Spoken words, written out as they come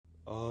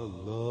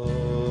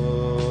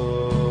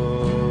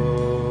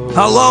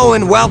Hello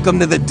and welcome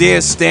to the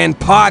Dear Stan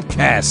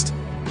podcast.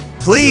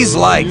 Please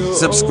like,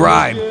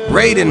 subscribe,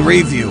 rate and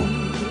review.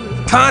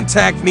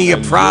 Contact me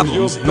your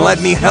problems and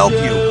let me help you.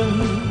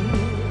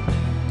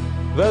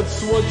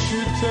 That's what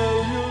you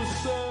tell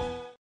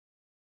yourself.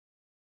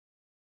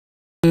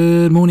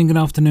 Good morning, good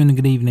afternoon and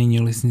good evening.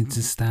 You're listening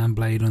to Stan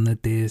Blade on the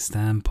Dear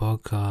Stan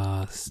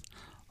podcast.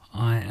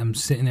 I am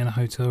sitting in a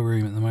hotel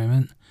room at the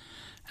moment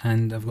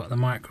and I've got the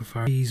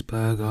microphone.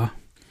 Cheeseburger,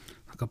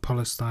 like a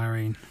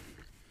polystyrene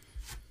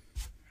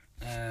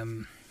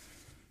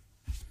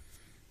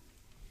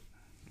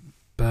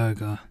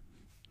burger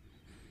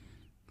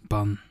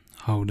bun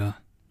holder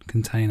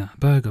container,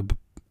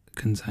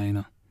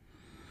 container.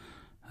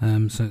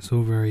 So it's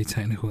all very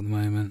technical at the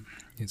moment.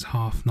 It's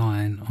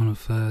 9:30 on a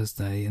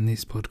Thursday, and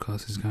this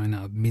podcast is going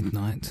out at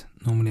midnight.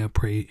 Normally I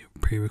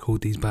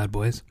pre-record these bad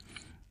boys,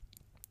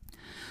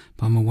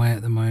 but I'm away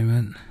at the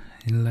moment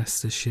in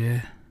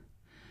Leicestershire,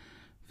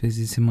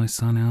 visiting my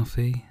son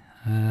Alfie.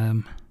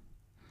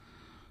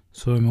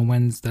 Saw him on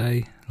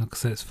Wednesday. Like I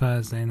said, it's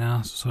Thursday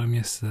now, so I saw him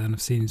yesterday and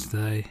I've seen him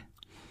today.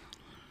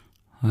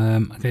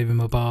 I gave him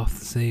a bath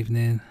this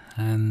evening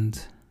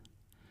and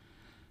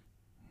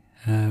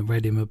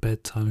read him a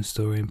bedtime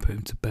story and put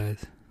him to bed.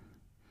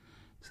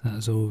 So that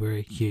was all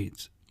very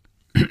cute.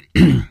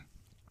 The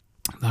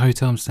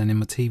hotel I'm staying in,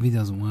 my TV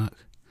doesn't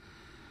work.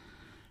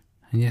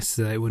 And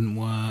yesterday it wouldn't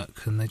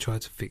work and they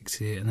tried to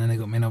fix it, and then they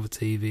got me another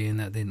TV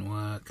and that didn't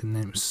work, and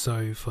then it was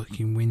so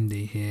fucking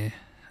windy here,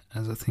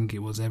 as I think it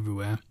was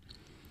everywhere.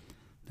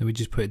 Then we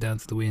just put it down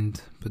to the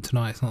wind. But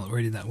tonight it's not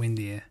really that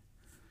windy here.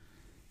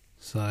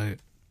 So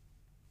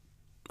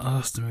I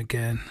asked them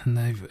again, and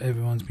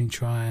everyone's been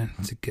trying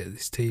to get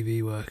this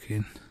TV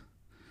working.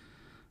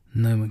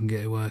 No one can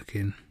get it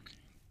working.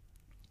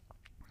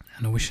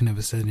 And I wish I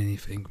never said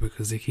anything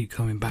because they keep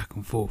coming back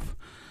and forth.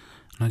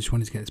 And I just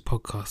wanted to get this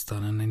podcast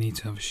done and they need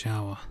to have a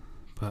shower.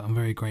 But I'm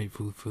very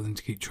grateful for them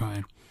to keep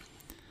trying.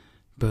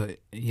 But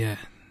yeah,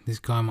 this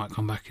guy might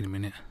come back in a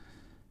minute.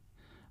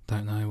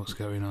 Don't know what's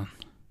going on.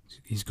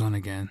 He's gone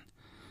again.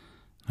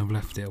 I've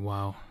left it a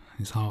while.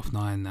 It's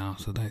 9:30 now,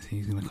 so I don't think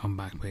he's going to come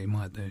back, but he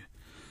might do.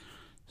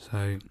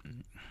 So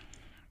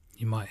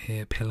you might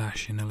hear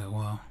Pilash in a little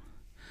while.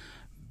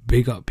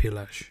 Big up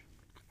Pilash.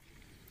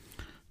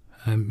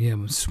 Yeah,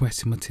 I'm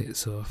sweating my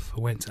tits off. I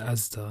went to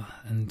Asda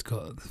and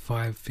got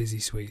 5 fizzy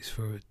sweets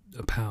for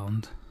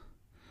 £1,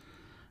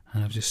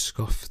 and I've just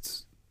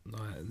scoffed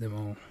like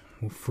them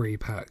all 3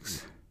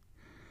 packs.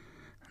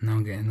 And now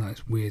I'm getting like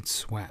this weird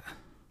sweat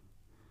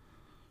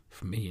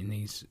from eating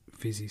these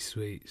fizzy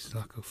sweets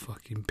like a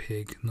fucking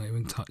pig, not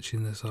even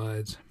touching the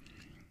sides.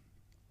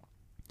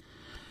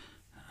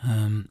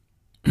 Been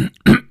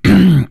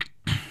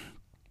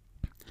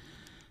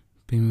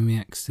with my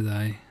ex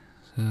today.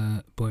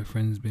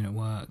 Boyfriend's been at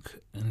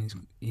work and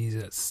he's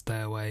had to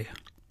stay away.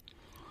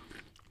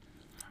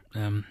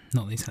 Not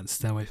that he's had to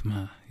stay away from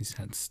her, he's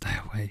had to stay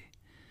away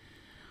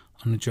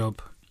on a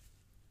job.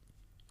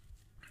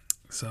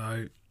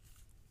 So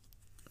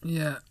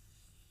yeah,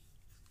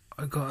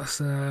 I got us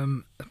a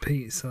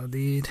pizza. I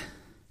did.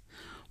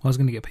 Well, I was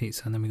going to get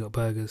pizza and then we got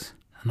burgers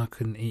and I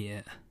couldn't eat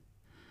it.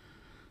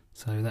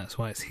 So that's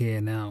why it's here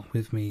now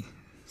with me,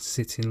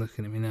 sitting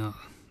looking at me now.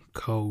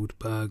 Cold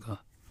burger.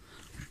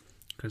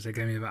 Because they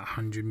gave me about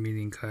 100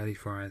 million curly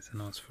fries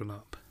and I was full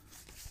up.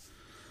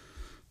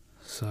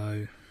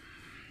 So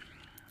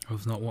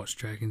I've not watched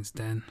Dragon's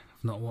Den.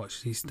 I've not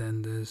watched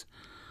EastEnders.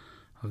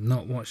 I've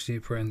not watched The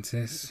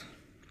Apprentice.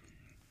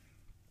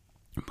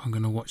 I'm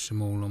going to watch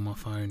them all on my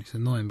phone. It's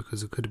annoying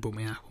because I could have bought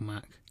my Apple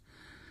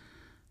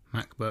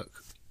MacBook,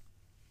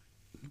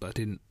 but I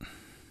didn't.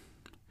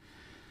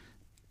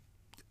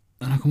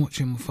 And I can watch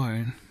it on my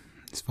phone,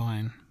 it's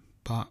fine,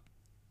 but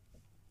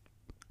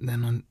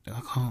then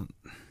I can't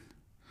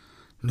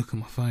look at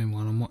my phone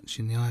while I'm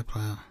watching the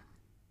iPlayer.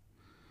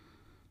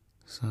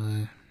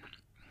 So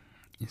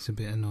it's a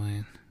bit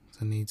annoying.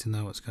 I need to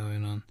know what's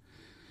going on.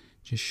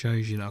 It just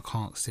shows you that I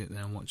can't sit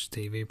there and watch a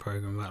TV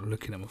programme without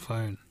looking at my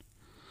phone.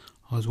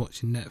 I was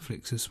watching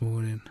Netflix this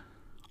morning.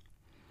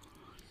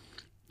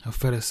 I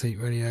fell asleep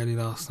really early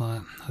last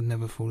night. I'd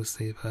never fall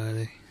asleep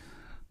early.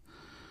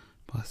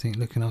 But I think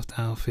looking after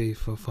Alfie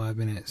for 5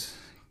 minutes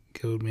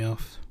killed me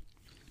off.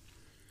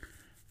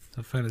 So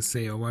I fell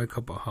asleep. I woke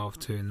up at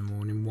 2:30 in the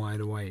morning, wide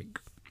awake.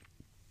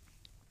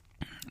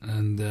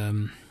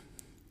 And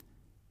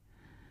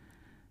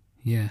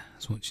yeah, I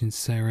was watching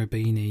Sarah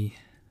Beanie,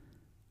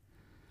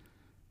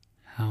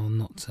 How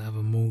Not to Have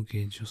a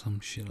Mortgage or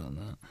some shit like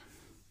that.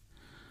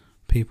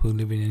 People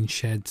living in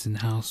sheds and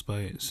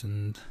houseboats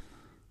and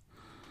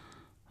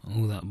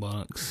all that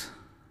bollocks.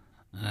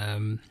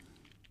 And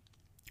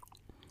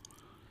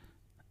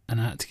I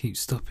had to keep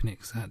stopping it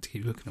because I had to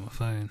keep looking at my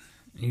phone,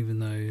 even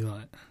though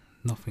like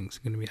nothing's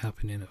going to be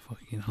happening at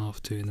fucking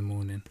 2:30 in the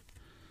morning.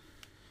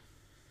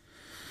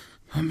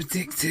 I'm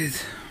addicted.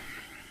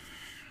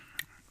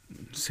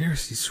 I'm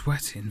seriously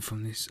sweating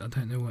from this. I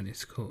don't know what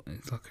it's called.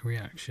 It's like a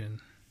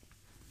reaction.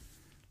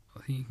 I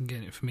think you can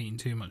get it from eating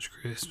too much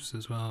crisps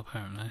as well,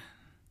 apparently.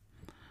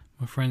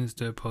 My friends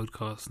do a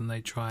podcast and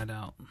they tried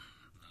out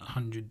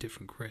 100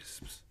 different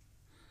crisps,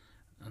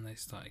 and they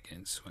started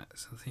getting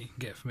sweats. I think you can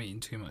get from eating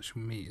too much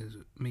meat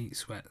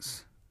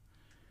sweats.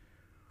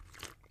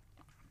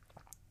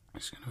 I'm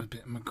just going to have a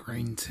bit of my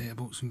green tea. I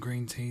bought some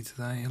green tea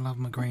today. I love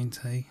my green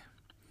tea.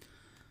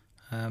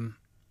 But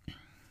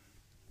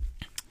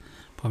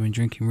I've been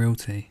drinking real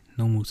tea,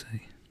 normal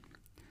tea.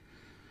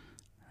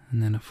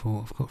 And then I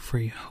thought, I've got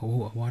free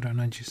water. Why don't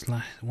I just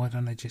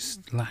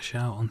lash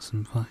out on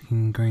some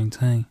fucking green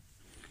tea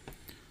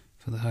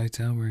for the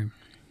hotel room?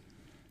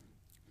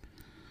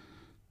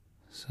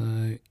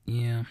 So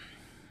yeah,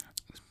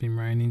 it's been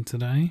raining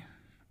today,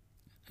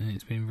 and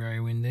it's been very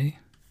windy.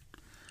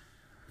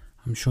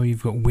 I'm sure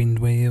you've got wind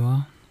where you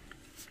are.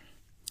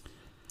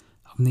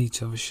 I need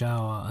to have a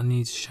shower. I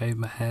need to shave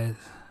my head.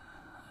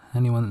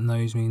 Anyone that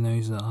knows me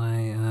knows that I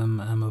am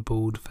a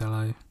bald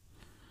fellow.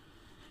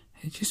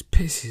 It just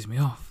pisses me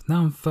off.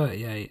 Now I'm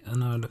 38. I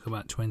know I look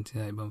about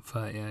 28, but I'm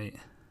 38.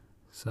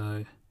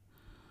 So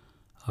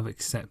I've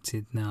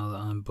accepted now that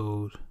I'm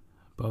bald.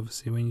 But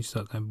obviously when you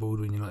start going bald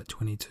when you're like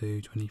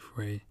 22,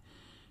 23,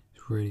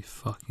 it's really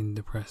fucking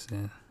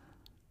depressing.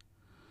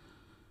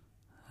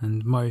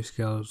 And most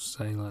girls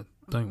say like,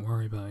 don't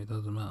worry about it,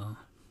 doesn't matter.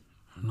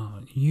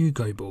 No, you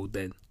go bald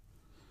then.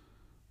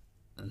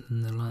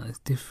 And they're like, it's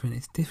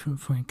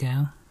different for a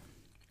girl.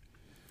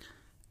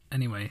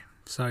 Anyway,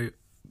 so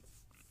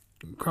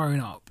growing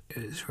up,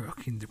 it's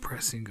fucking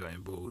depressing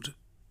going bald.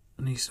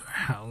 And I used to wear a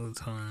hat all the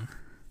time.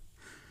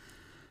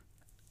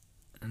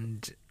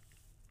 And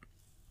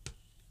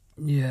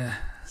yeah,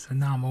 so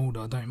now I'm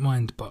older, I don't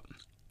mind, but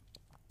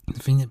the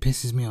thing that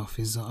pisses me off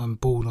is that I'm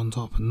bald on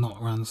top and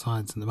not around the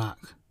sides and the back.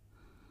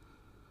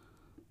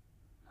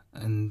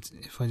 And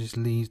if I just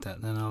leave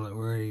that, then I'll look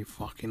really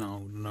fucking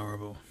old and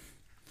horrible.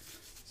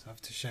 So I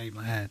have to shave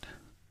my head.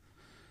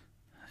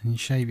 And you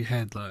shave your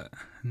head, like,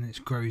 and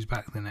it grows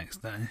back the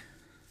next day.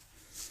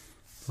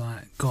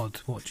 Like,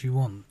 God, what do you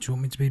want? Do you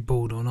want me to be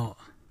bald or not?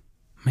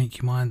 Make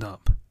your mind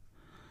up.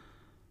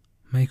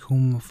 Make all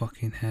my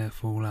fucking hair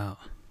fall out.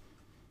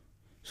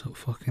 Stop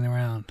fucking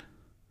around.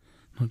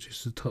 Not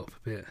just the top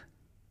bit.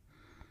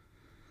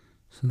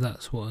 So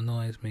that's what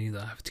annoys me,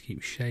 that I have to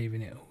keep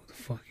shaving it all the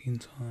fucking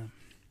time.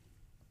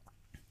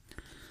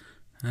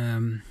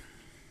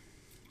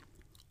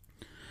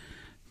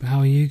 But how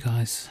are you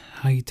guys?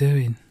 How you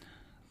doing?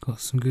 Got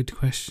some good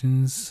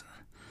questions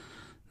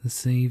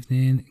this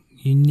evening.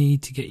 You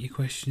need to get your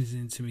questions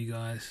into me,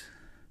 guys,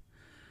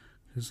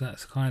 because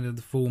that's kind of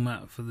the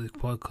format for the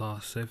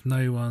podcast. So if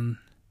no one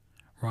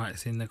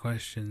writes in the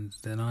questions,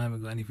 then I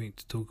haven't got anything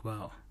to talk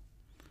about.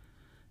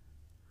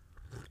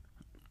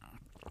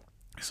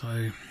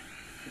 So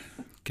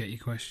get your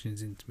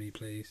questions into me,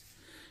 please.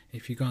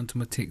 If you go onto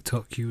my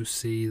TikTok, you will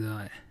see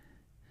that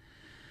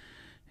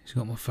it's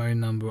got my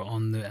phone number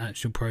on the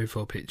actual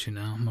profile picture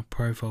now. My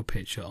profile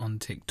picture on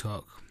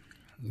TikTok.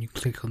 You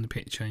click on the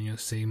picture and you'll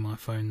see my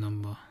phone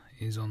number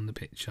is on the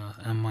picture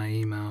and my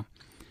email.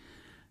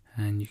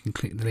 And you can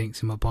click the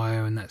links in my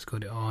bio and that's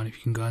got it on. If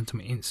you can go onto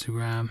my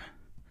Instagram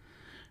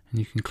and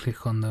you can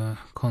click on the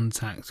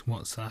contact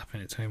WhatsApp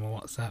and it'll tell you my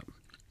WhatsApp.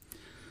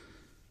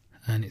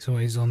 And it's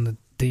always on the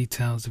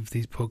details of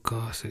these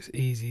podcasts, so it's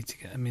easy to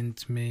get them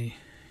into me.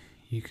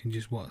 You can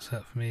just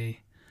WhatsApp me,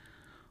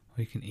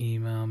 or you can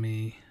email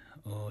me,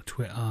 or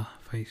Twitter,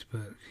 Facebook, do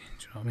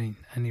you know what I mean?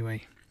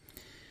 Anyway,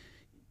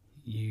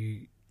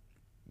 you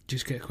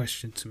just get a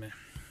question to me.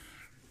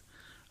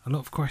 A lot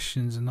of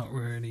questions are not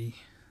really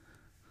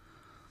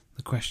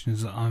the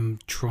questions that I'm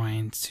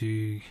trying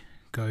to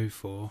go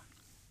for.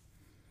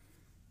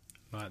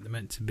 Like, they're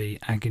meant to be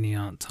agony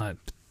aunt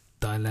type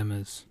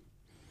dilemmas.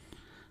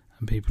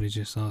 And people who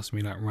just ask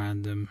me like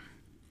random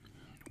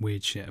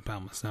weird shit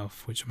about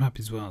myself, which I'm happy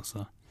as well,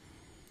 so.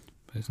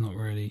 But it's not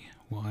really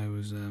what I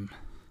was, I don't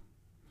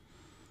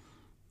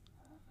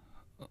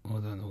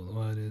know what the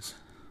word is.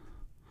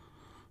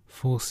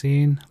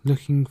 Foreseeing,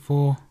 looking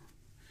for.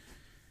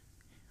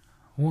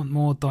 I want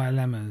more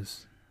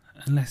dilemmas,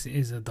 unless it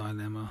is a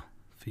dilemma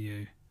for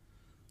you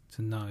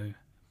to know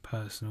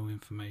personal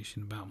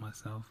information about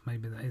myself.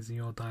 Maybe that is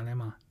your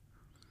dilemma.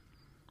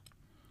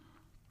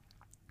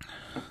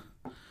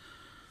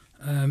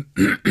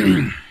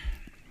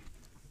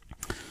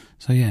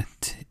 So yeah,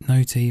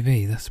 no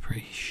TV. That's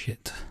pretty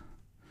shit.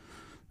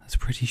 That's a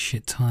pretty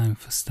shit time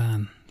for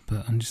Stan.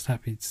 But I'm just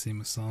happy to see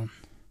my son.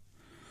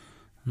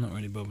 I'm not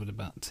really bothered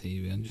about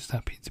TV. I'm just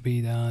happy to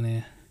be down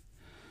here,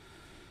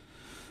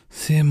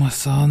 seeing my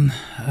son.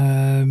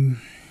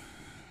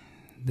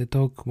 The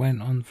dog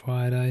went on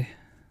Friday,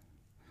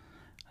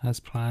 as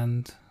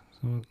planned.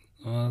 So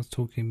I was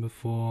talking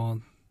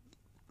before,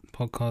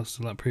 podcasts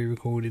are like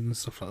pre-recorded and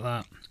stuff like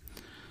that.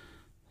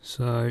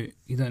 So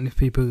you don't know if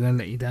people are going to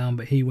let you down,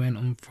 but he went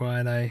on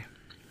Friday,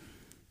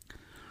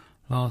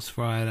 last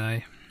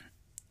Friday.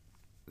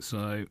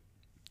 So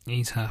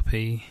he's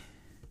happy.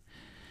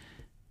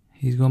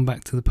 He's gone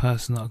back to the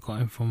person that I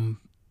got him from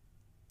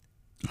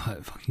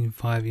like fucking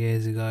 5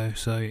 years ago.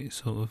 So it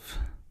sort of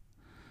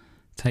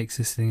takes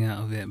this thing out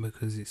of it,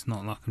 because it's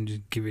not like I'm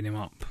just giving him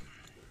up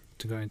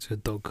to go into a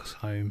dog's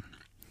home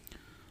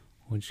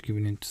or just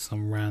giving him to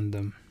some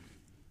random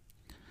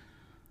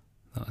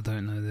that I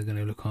don't know they're going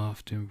to look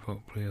after him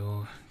properly,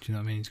 or do you know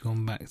what I mean? He's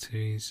gone back to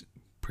his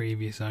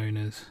previous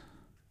owners,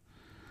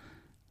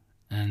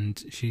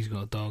 and she's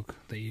got a dog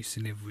that he used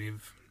to live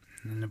with,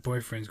 and the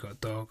boyfriend's got a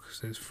dog,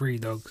 so there's 3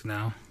 dogs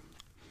now.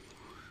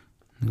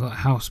 They've got a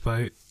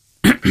houseboat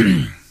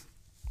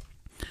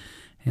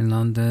in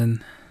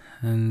London,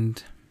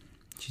 and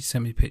she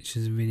sent me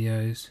pictures and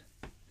videos.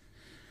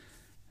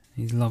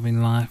 He's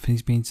loving life, and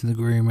he's been to the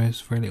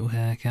groomers for a little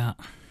haircut,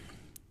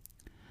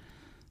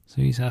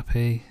 so he's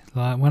happy.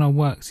 Like when I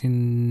worked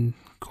in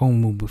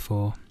Cornwall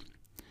before,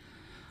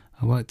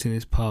 I worked in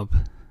this pub,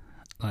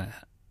 like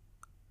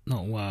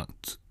not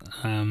worked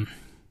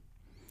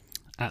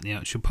at the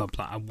actual pub,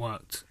 like I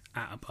worked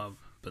at a pub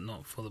but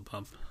not for the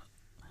pub.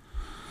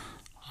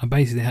 I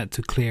basically had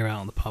to clear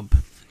out the pub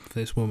for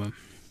this woman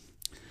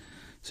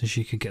so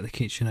she could get the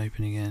kitchen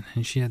open again,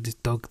 and she had this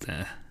dog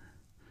there,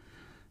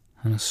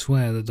 and I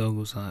swear the dog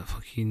was like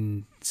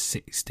fucking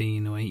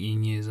 16 or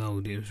 18 years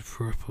old. It was a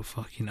proper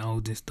fucking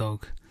old, this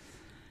dog,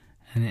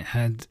 and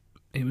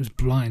it was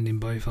blind in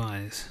both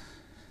eyes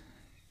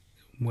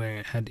where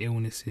it had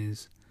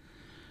illnesses,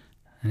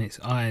 and its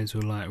eyes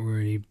were like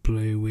really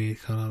blue,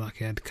 weird colour,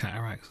 like it had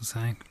cataracts or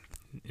something.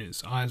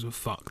 Its eyes were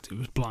fucked, it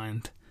was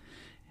blind.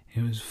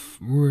 It was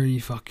really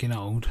fucking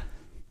old.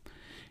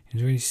 It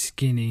was really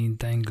skinny and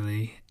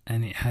dangly,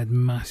 and it had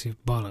massive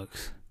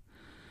bollocks,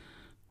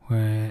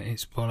 where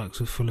its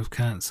bollocks were full of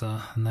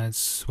cancer and they'd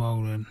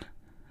swollen,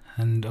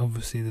 and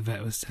obviously the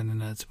vet was telling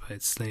her to put it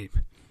to sleep,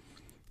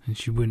 and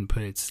she wouldn't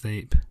put it to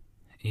sleep,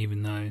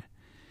 even though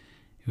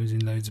it was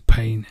in loads of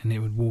pain, and it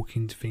would walk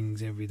into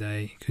things every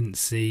day, couldn't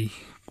see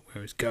where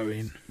it was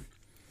going,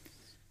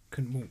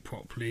 couldn't walk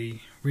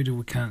properly, riddled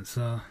with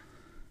cancer,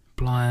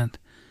 blind,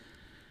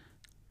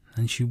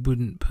 and she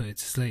wouldn't put it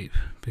to sleep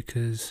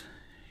because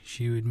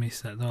she would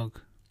miss that dog.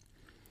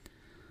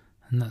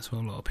 And that's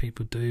what a lot of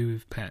people do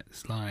with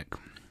pets, like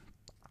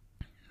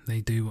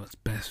they do what's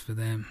best for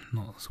them,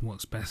 not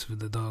what's best for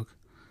the dog.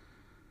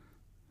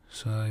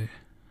 So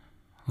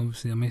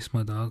obviously I miss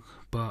my dog,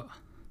 but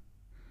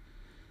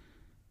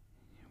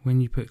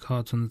when you put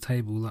cards on the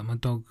table, like my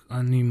dog,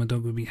 I knew my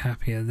dog would be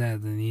happier there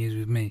than he is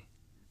with me,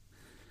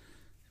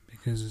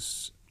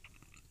 because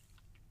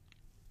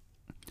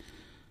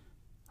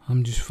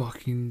I'm just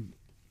fucking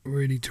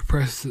really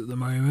depressed at the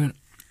moment.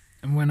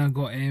 And when I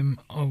got him,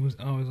 I was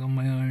on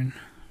my own,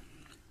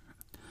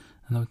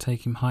 and I would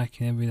take him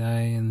hiking every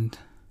day, and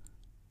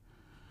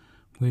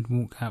we'd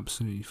walk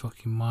absolutely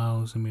fucking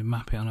miles, and we'd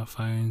map it on our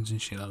phones and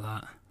shit like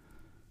that.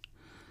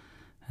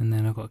 And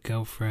then I got a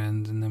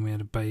girlfriend, and then we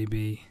had a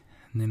baby,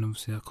 and then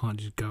obviously I can't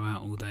just go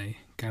out all day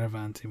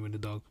gallivanting with the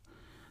dog.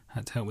 I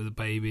had to help with the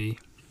baby,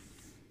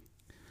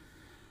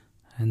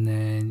 and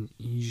then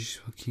you just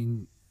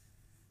fucking.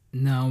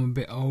 Now I'm a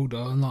bit older,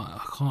 like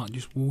I can't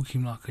just walk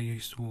him like I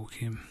used to walk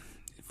him.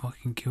 It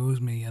fucking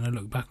kills me, and I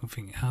look back and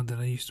think, how did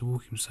I used to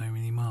walk him so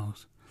many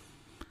miles?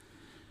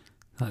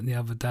 Like the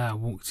other day I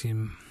walked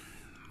him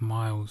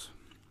miles.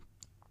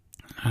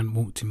 I hadn't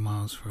walked him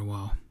miles for a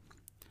while.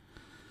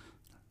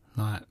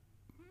 Like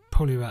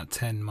probably about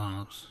 10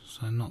 miles,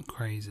 so not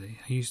crazy.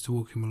 I used to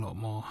walk him a lot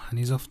more, and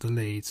he's off the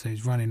lead, so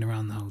he's running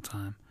around the whole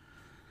time.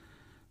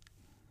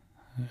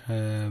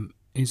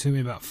 It took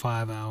me about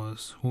 5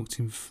 hours, walked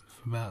him for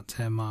about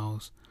 10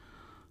 miles,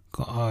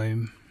 got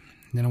home,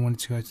 then I wanted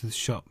to go to the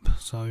shop,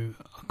 so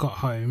I got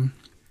home,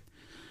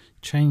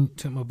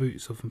 took my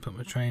boots off and put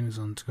my trainers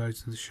on to go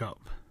to the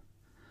shop,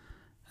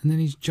 and then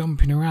he's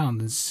jumping around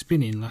and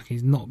spinning like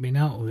he's not been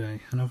out all day,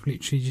 and I've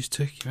literally just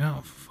took him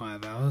out for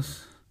 5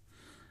 hours,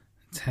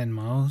 10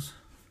 miles,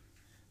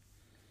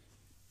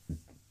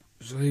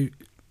 so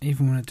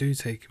even when I do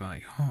take him out,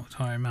 you can't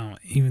tire him out,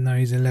 even though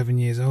he's 11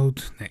 years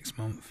old next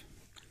month.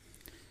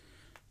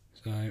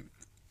 So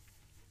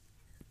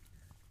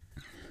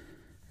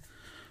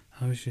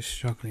I was just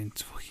struggling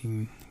to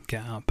fucking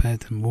get out of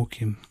bed and walk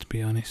him, to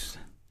be honest.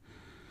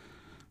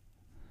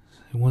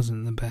 It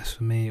wasn't the best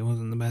for me, it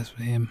wasn't the best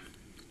for him.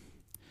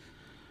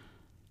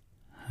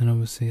 And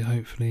obviously,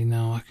 hopefully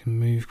now I can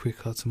move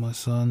quicker to my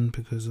son,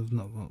 because I've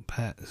not got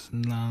pets,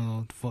 and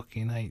landlord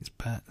fucking hates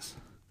pets.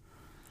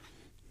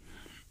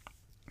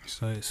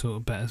 So it sort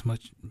of betters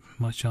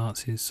my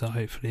chances, so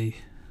hopefully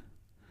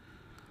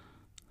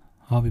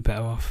I'll be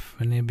better off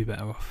and he'll be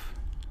better off.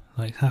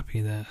 Like, he's happy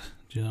there.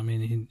 Do you know what I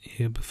mean?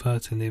 He'll prefer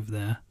to live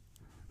there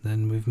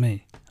than with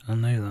me. I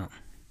know that.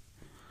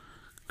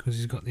 Because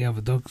he's got the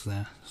other dogs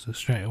there. So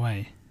straight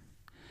away,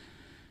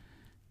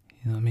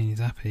 you know what I mean? He's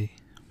happy.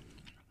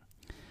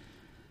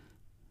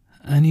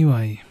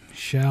 Anyway,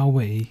 shall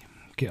we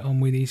get on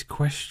with these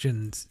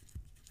questions?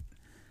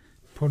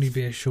 Probably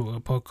be a shorter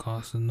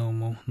podcast than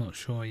normal. Not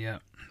sure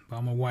yet. But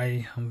I'm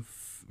away. I'm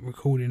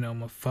recording it on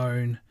my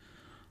phone.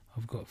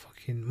 I've got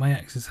my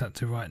ex has had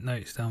to write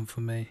notes down for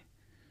me,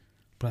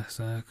 bless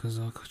her, because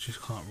I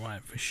just can't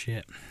write for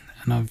shit,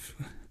 and I've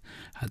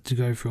had to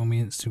go through all my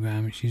Instagram,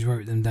 and she's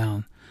wrote them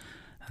down,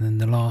 and then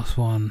the last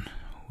one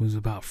was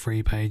about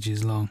 3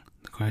 pages long,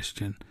 the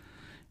question.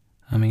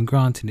 I mean,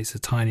 granted, it's a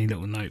tiny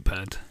little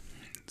notepad,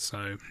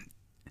 so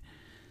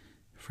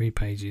 3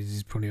 pages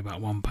is probably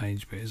about 1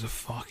 page, but it's a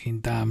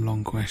fucking damn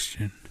long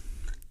question.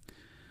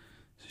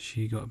 So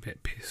she got a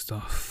bit pissed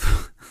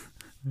off.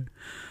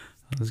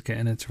 I was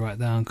getting her to write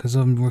down, because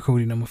I'm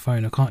recording on my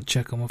phone. I can't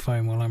check on my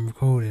phone while I'm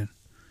recording.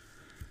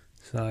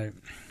 So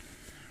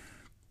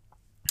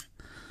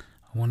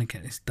I want to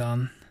get this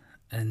done,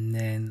 and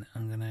then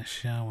I'm going to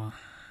shower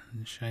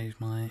and shave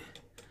my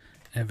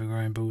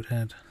ever-growing bald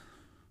head.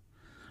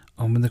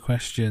 On with the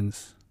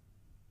questions.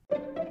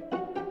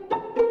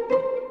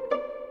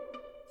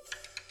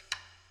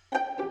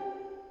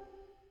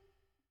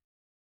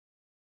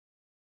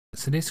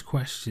 So this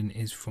question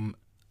is from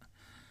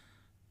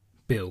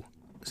Bill.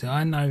 So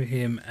I know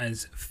him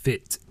as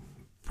Fit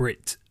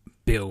Brit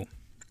Bill.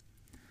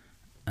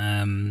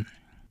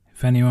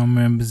 If anyone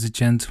remembers the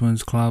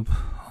Gentleman's Club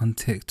on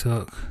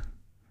TikTok,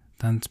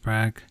 Dance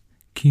Bragg,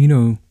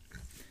 Kino,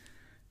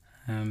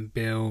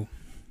 Bill.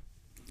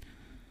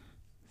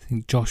 I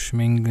think Josh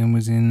from England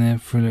was in there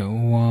for a little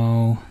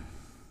while.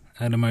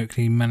 Adam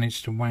Oakley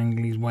managed to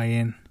wangle his way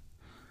in.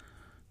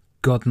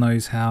 God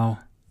knows how.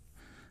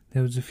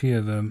 There was a few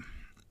of them,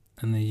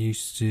 and they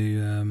used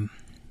to,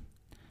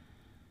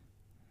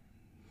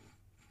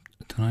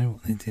 I don't know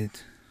what they did.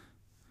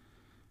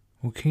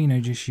 Well, Kino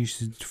just used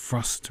to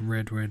thrust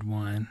red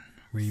wine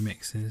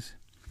remixes.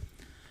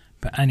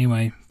 But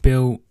anyway,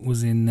 Bill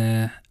was in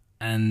there,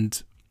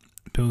 and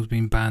Bill's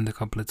been banned a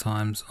couple of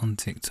times on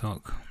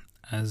TikTok,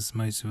 as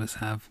most of us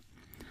have.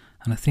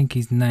 And I think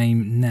his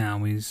name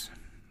now is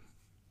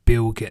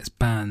Bill Gets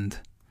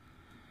Banned.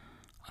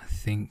 I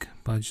think,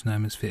 but I just know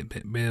him as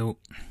Fitbit Bill.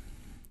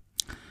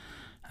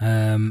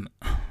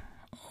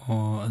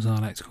 Or as I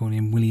like to call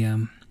him,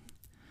 William.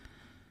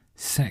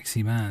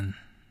 Sexy man,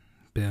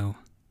 Bill.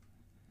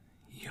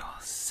 You're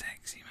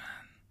sexy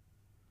man.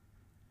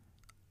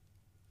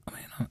 I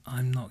mean,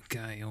 I'm not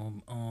gay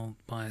or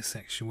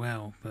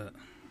bisexual, but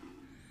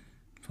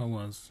if I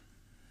was,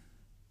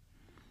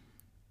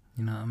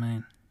 you know what I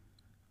mean?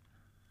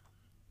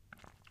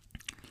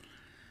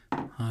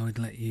 I would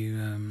let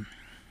you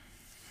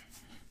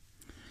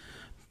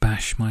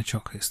bash my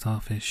chocolate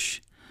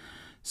starfish.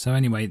 So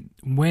anyway,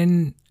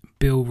 when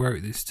Bill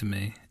wrote this to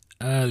me,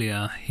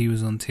 earlier he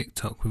was on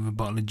TikTok with a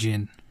bottle of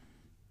gin.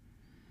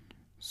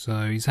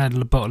 So he's had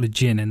a bottle of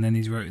gin and then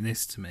he's wrote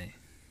this to me,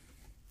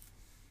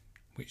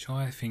 which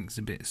I think's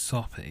a bit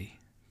soppy,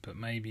 but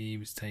maybe he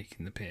was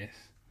taking the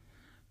piss.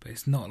 But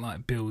it's not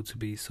like Bill to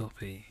be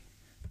soppy.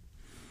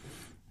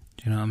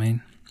 Do you know what I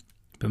mean?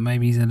 But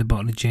maybe he's had a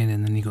bottle of gin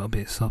and then he got a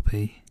bit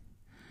soppy.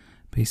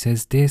 But he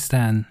says, "Dear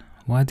Stan,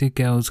 why do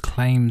girls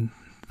claim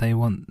they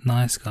want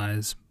nice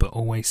guys but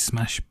always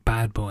smash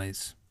bad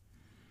boys?"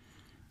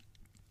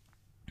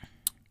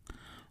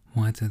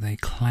 Why do they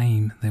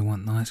claim they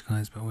want nice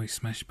guys but always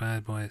smash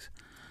bad boys?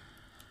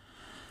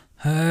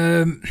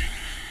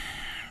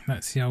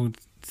 That's the old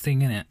thing,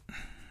 innit?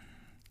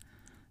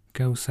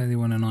 Girls say they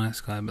want a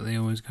nice guy but they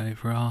always go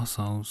for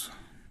arseholes.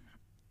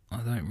 I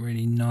don't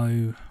really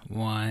know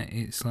why.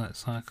 It's like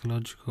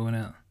psychological,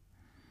 innit?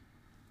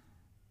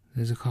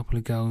 There's a couple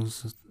of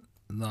girls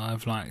that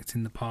I've liked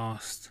in the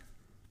past,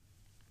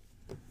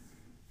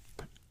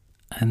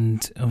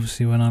 and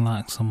obviously when I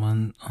like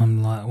someone,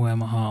 I'm like, wear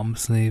my heart on my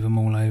sleeve, I'm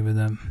all over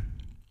them.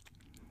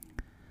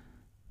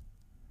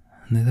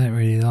 And they don't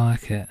really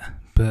like it,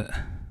 but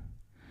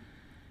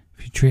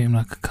if you treat them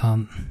like a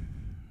cunt,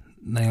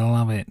 they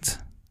love it.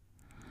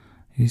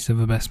 He used to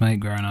have a best mate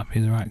growing up. He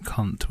was a right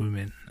cunt to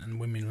women, and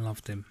women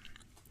loved him.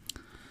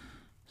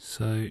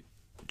 So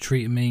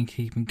treating me and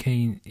keeping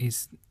keen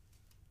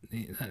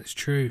that's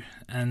true.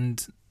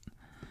 And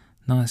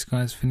nice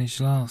guys finish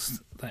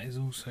last. That is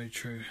also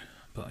true.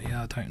 But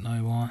yeah, I don't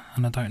know why,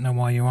 and I don't know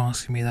why you're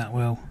asking me that,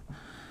 Will.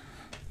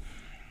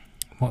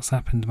 What's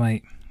happened,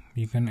 mate?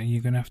 You're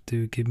gonna have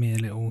to give me a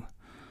little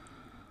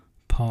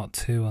part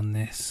 2 on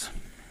this.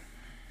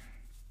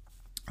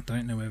 I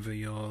don't know whether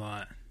you're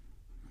like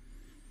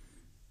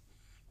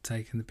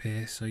taking the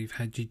piss, or you've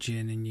had your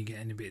gin and you're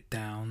getting a bit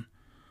down,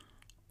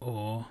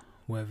 or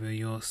whether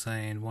you're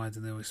saying, why do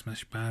they always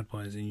smash bad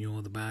boys and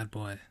you're the bad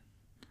boy.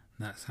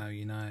 That's how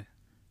you know.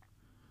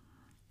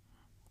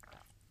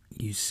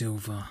 You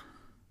silver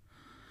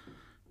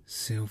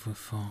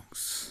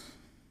fox.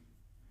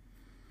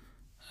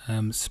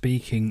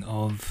 Speaking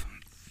of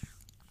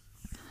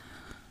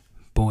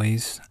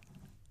boys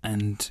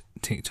and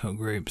TikTok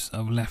groups,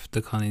 I've left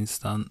the cunning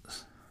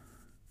stunts.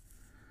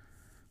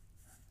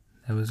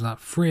 There was like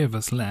 3 of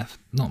us left,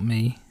 not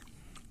me.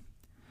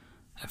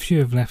 A few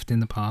have left in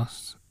the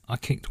past. I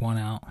kicked one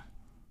out,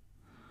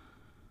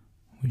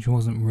 which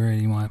wasn't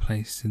really my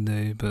place to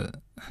do,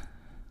 but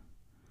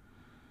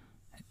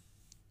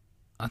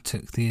I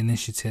took the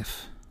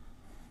initiative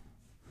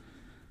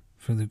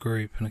for the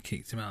group and I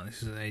kicked him out.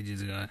 This was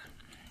ages ago.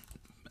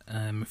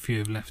 A few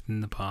have left in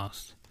the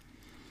past,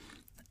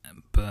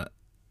 but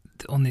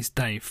on this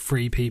day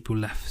 3 people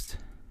left,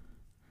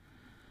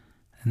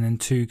 and then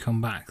 2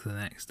 come back the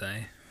next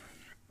day,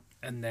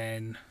 and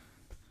then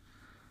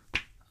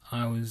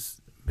I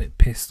was a bit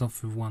pissed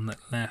off with one that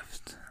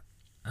left.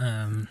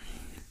 But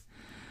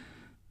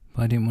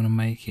I didn't want to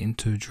make it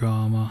into a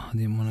drama.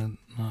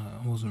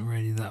 I wasn't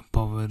really that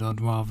bothered.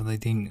 I'd rather they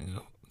didn't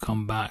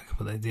come back,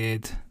 but they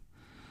did.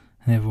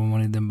 And everyone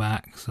wanted them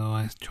back, so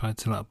I tried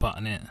to like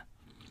button it.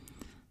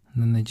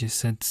 And then they just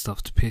said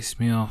stuff to piss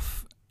me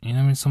off. You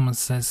know when someone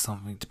says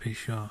something to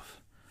piss you off,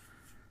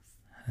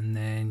 and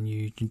then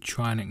you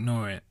try and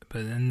ignore it,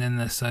 but then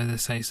they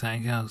say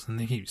something else, and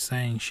they keep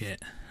saying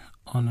shit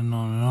on and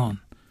on and on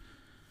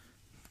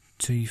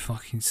till you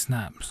fucking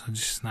snap. So I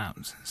just snapped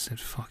and said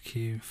fuck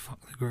you,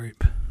 fuck the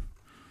group,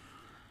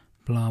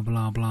 blah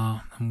blah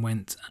blah, and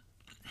went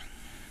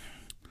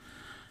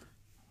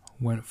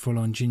full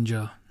on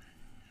ginger.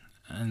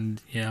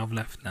 And yeah, I've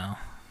left now.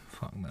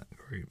 Fuck that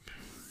group.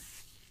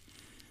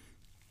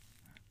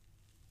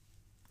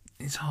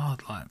 It's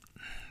hard, like,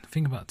 the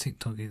thing about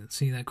TikTok is,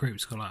 see that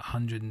group's got like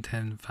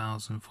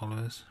 110,000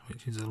 followers,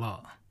 which is a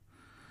lot.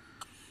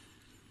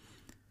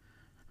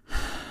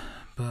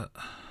 But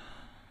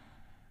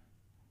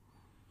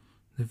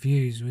the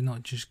views, we're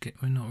not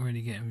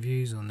really getting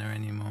views on there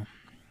anymore.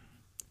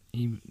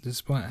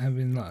 Despite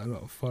having like a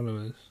lot of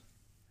followers.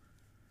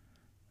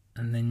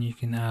 And then you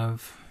can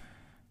have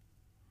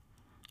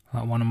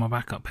like one of my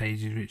backup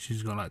pages which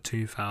has got like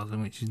 2,000,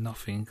 which is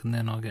nothing, and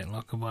then I'll get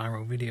like a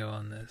viral video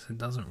on there. So it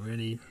doesn't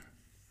really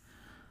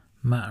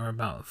matter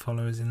about the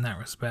followers in that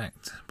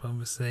respect, but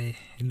obviously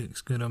it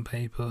looks good on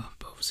paper.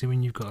 But obviously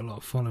when you've got a lot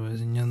of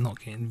followers and you're not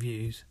getting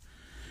views,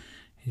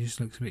 it just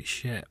looks a bit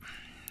shit.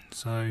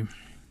 So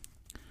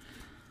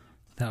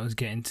that was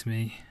getting to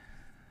me,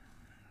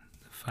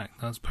 the fact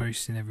that I was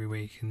posting every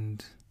week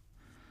and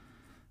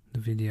the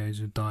videos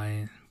were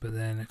dying. But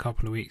then a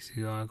couple of weeks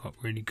ago I got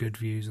really good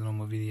views on all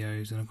my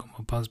videos and I got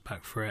my buzz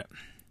back for it.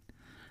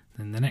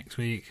 Then the next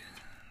week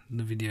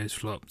the videos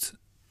flopped,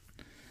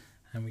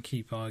 and we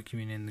keep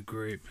arguing in the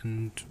group,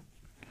 and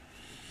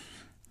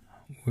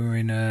we're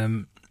in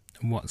a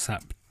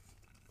WhatsApp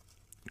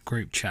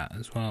group chat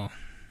as well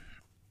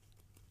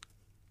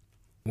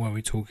where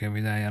we talk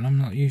every day, and I'm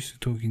not used to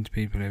talking to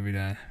people every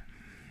day.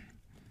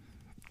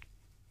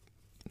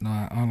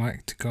 Like, I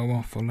like to go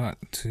off, I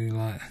like to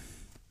like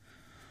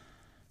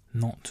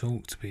not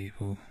talk to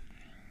people.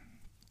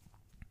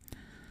 I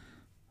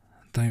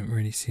don't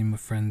really see my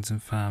friends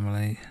and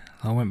family.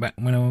 When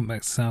I went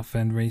back to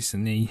Southend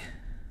recently,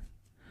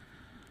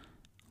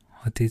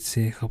 I did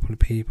see a couple of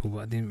people,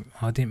 but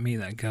I didn't meet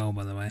that girl,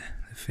 by the way,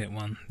 the fit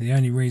one. The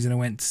only reason I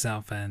went to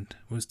Southend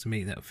was to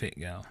meet that fit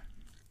girl,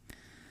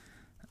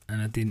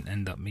 and I didn't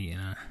end up meeting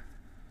her.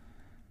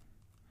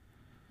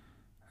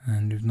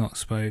 And we've not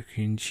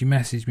spoken. She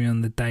messaged me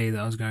on the day that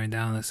I was going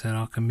down and said,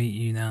 I can meet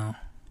you now,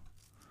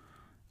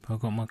 but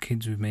I've got my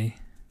kids with me.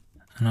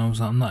 And I was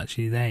like, I'm not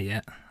actually there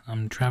yet,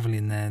 I'm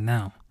travelling there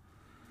now.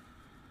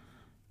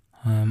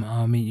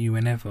 I'll meet you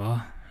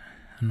whenever,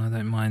 and I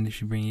don't mind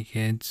if you bring your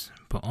kids,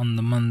 but on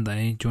the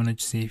Monday, do you want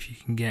to see if you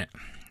can get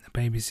a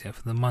babysitter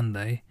for the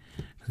Monday,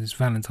 because it's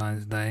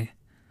Valentine's Day.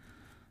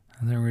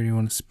 I don't really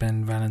want to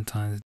spend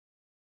Valentine's Day.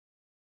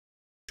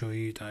 Sure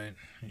you don't.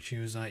 And she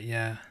was like,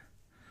 yeah,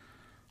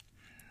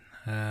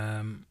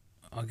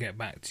 I'll get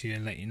back to you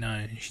and let you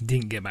know. And she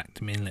didn't get back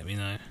to me and let me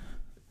know,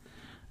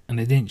 and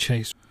they didn't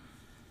chase.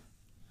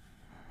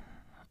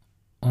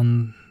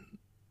 On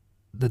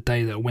the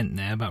day that I went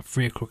there, about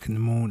 3 o'clock in the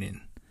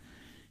morning,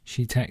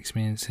 she texted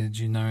me and said,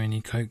 do you know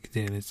any coke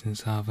dealers in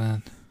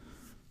Southend?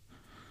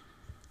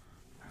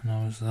 And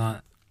I was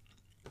like,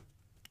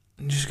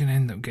 I'm just going to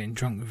end up getting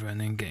drunk with her and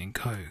then getting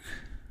coke,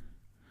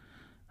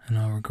 and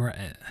I'll regret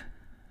it,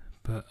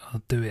 but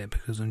I'll do it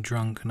because I'm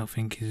drunk and I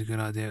think it's a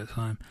good idea at the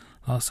time.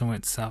 Last time I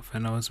went to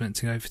Southend, I was meant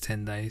to go for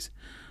 10 days.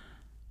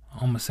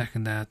 On my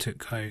second day I took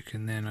coke,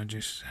 and then I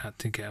just had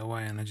to get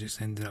away, and I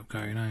just ended up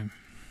going home.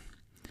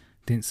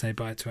 Didn't say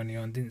bye to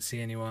anyone, didn't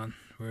see anyone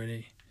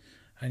really.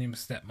 Only my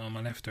stepmom,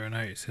 I left her a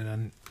note, said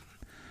that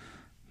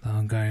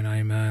I'm going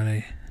home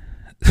early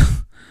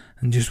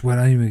and just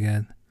went home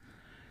again.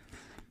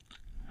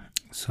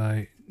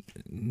 So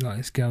like,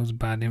 this girl's a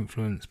bad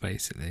influence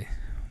basically.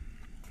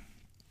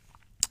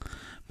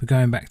 But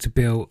going back to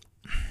Bill,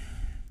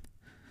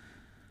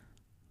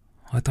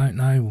 I don't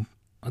know.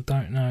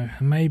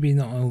 Maybe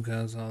not all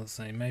girls are the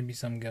same. Maybe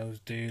some girls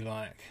do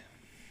like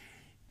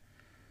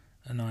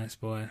a nice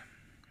boy,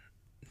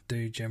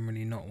 do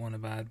generally not want a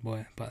bad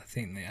boy, but I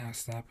think that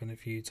has to happen a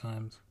few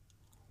times.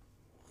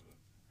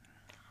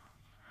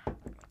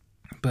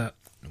 But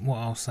what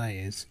I'll say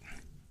is,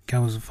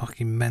 girls are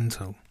fucking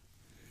mental.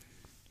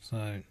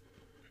 So,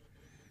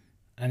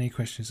 any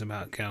questions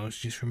about girls,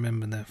 just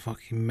remember they're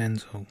fucking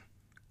mental.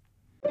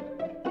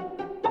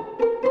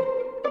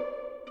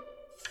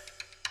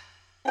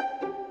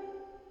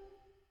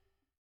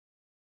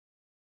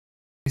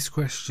 This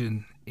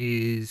question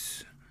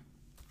is,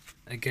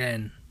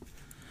 again,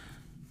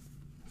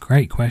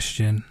 great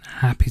question,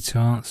 happy to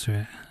answer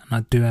it, and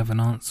I do have an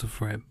answer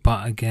for it,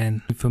 but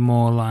again, for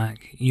more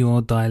like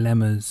your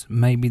dilemmas,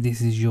 maybe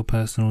this is your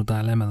personal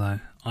dilemma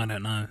though, I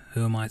don't know,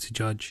 who am I to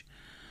judge?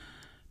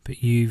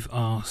 But you've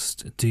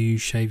asked, do you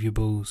shave your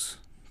balls,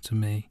 to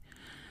me,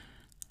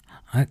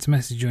 I had to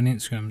message you on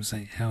Instagram and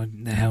say, how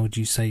the hell do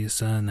you say your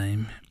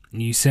surname?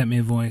 You sent me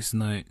a voice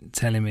note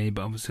telling me,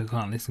 but obviously I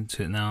can't listen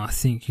to it now. I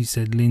think you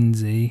said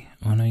Lindsay.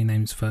 I know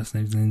your first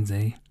name's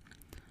Lindsay.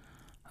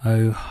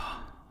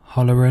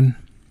 O'Halloran.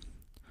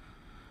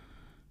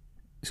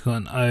 It's got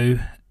an O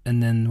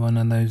and then one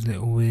of those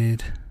little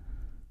weird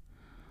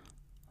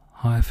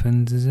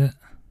hyphens, is it?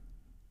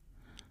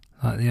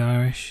 Like the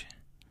Irish.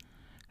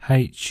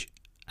 Halloran.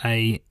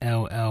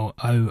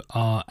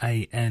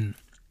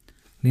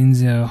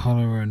 Lindsay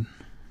O'Halloran.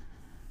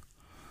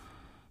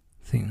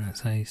 I think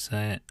that's how you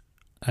say it.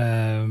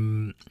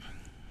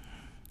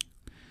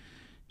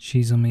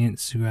 She's on my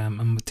Instagram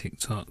and my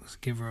TikTok.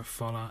 Give her a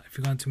follow. If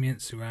you go to my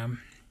Instagram,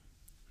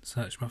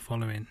 search my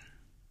following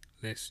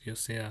list, you'll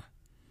see her.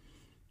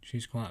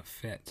 She's quite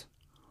fit.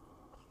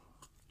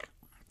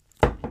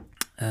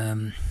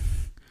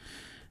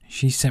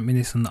 She sent me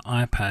this on the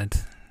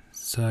iPad,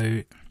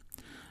 so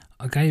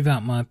I gave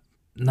out my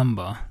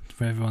number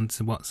for everyone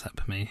to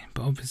WhatsApp me,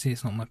 but obviously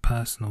it's not my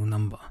personal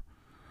number.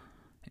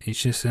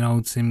 It's just an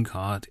old SIM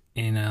card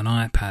in an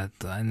iPad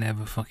that I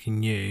never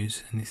fucking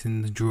use, and it's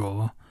in the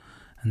drawer.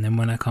 And then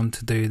when I come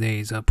to do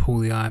these, I pull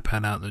the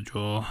iPad out the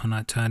drawer and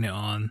I turn it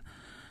on,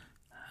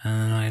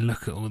 and I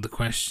look at all the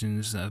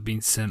questions that have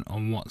been sent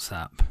on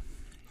WhatsApp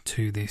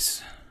to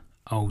this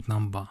old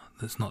number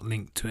that's not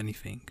linked to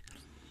anything.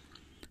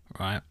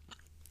 Right?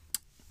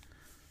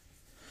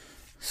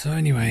 So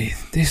anyway,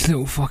 this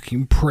little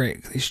fucking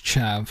prick, this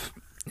chav,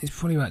 he's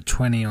probably about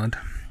 20 odd,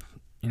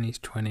 in his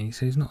 20s,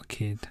 so he's not a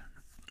kid.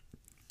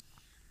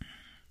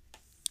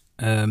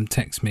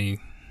 Text me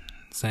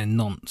saying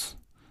nonce,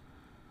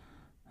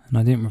 and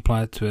I didn't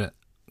reply to it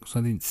because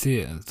I didn't see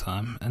it at the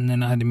time, and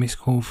then I had a missed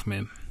call from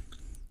him.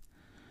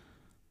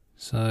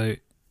 So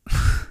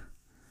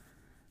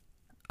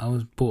I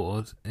was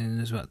bored, and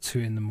it was about 2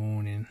 in the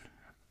morning,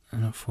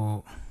 and I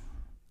thought,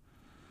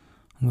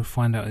 I'm going to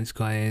find out who this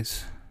guy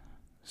is.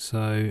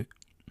 So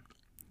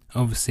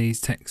obviously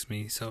he's texted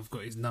me, so I've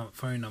got his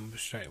phone number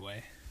straight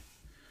away.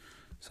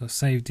 So I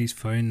saved his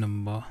phone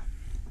number,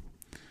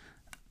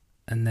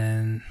 and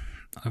then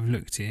I've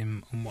looked at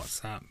him on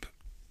WhatsApp,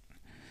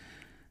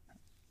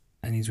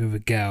 and he's with a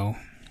girl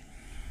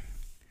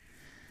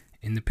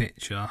in the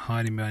picture,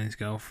 hiding behind his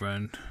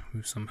girlfriend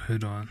with some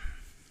hood on,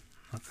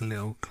 like a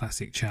little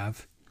classic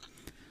chav.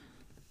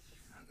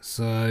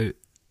 So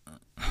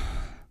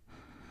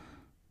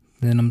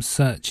then I'm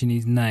searching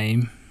his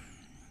name,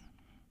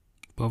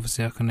 but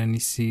obviously I can only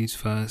see his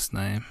first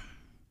name,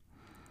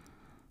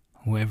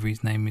 whatever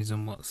his name is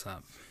on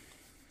WhatsApp.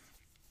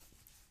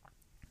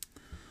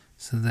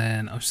 So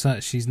then I've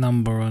searched his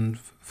number on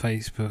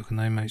Facebook. I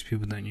know most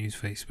people don't use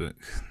Facebook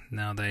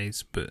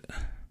nowadays, but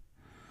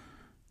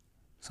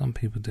some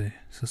people do.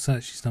 So I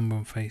searched his number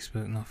on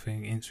Facebook,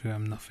 nothing.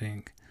 Instagram,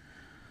 nothing.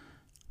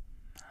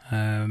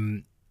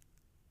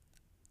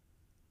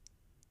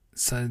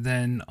 So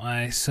then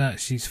I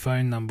searched his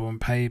phone number on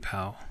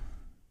PayPal,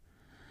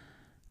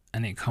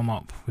 and it come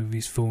up with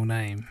his full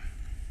name,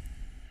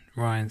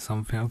 Ryan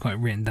something. I've got it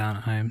written down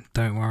at home,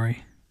 don't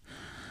worry.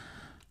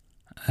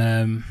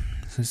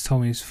 So it's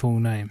told me his full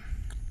name.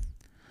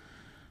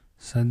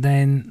 So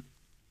then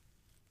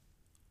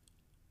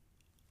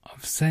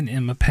I've sent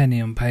him a penny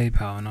on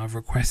PayPal, and I've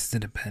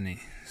requested a penny.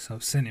 So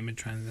I've sent him a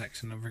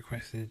transaction, I've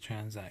requested a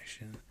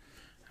transaction,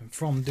 and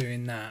from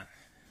doing that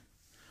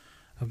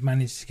I've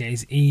managed to get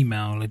his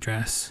email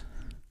address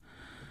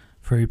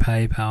through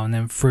PayPal, and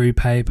then through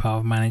PayPal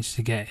I've managed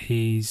to get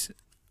his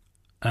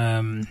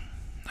home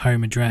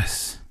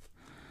address,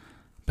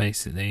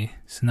 basically.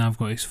 So now I've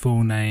got his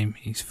full name,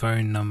 his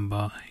phone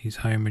number, his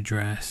home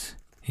address,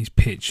 his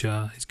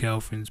picture, his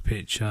girlfriend's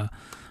picture.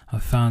 I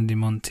found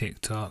him on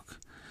TikTok,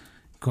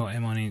 got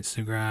him on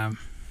Instagram,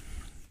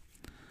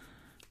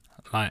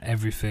 like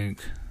everything.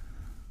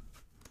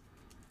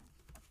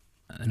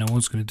 And I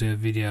was going to do a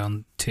video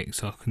on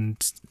TikTok and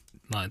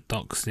like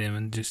dox him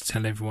and just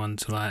tell everyone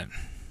to like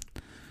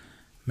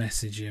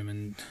message him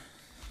and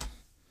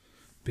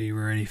be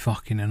really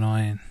fucking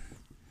annoying.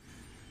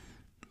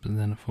 But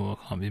then I thought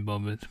I can't be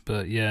bothered.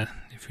 But yeah,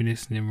 if you're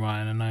listening,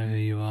 Ryan, I know who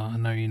you are, I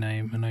know your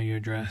name, I know your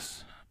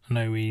address, I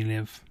know where you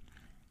live.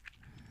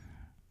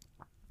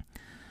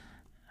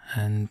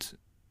 And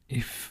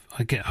if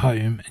I get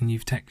home and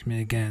you've texted me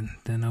again,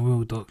 then I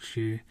will dox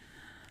you,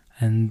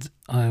 and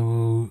I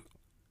will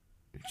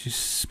just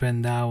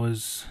spend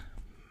hours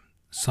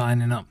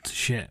signing up to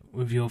shit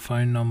with your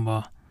phone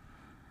number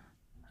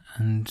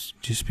and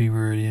just be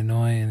really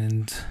annoying,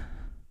 and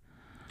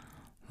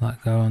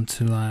like go on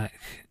to like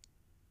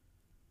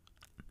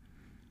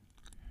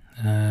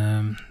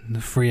the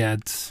free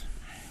ads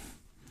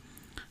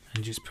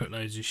and just put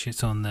loads of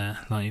shit on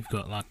there, like you've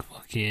got like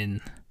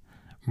fucking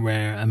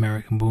rare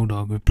American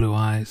bulldog with blue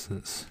eyes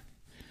that's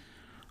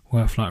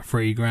worth like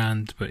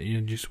 $3,000, but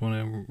you just want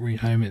to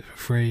rehome it for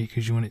free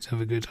because you want it to have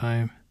a good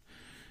home,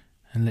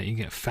 and let you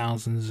get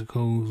thousands of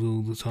calls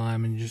all the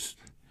time and just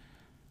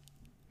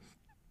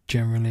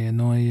generally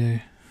annoy you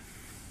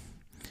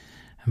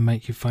and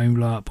make your phone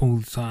blow up all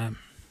the time.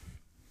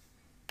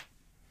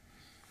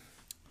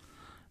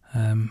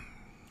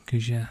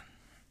 Because, yeah,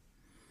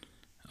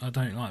 I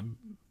don't like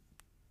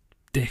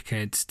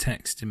dickheads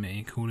texting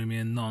me, calling me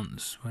a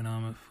nonce when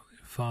I'm a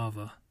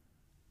father.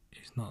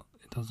 It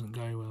doesn't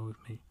go well with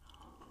me.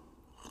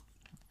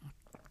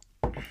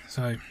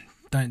 So,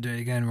 don't do it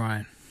again,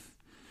 Ryan.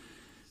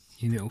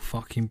 You little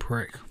fucking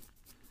prick.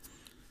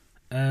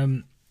 But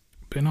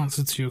in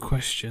answer to your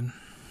question,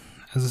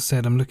 as I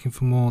said, I'm looking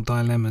for more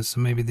dilemmas, so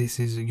maybe this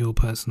is your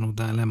personal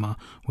dilemma,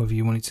 whether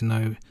you wanted to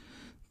know,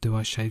 do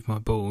I shave my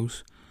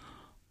balls?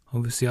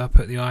 Obviously, I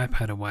put the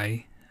iPad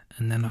away,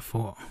 and then I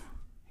thought,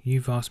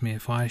 you've asked me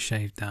if I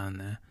shave down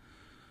there,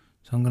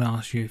 so I'm going to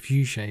ask you if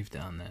you shave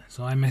down there.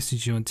 So I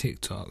messaged you on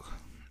TikTok,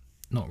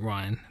 not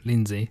Ryan,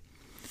 Lindsay,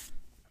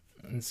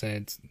 and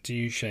said, do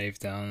you shave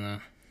down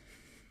there?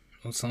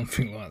 Or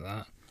something like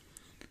that.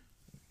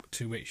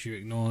 To which you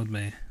ignored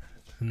me.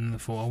 And I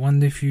thought, I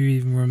wonder if you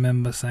even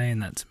remember saying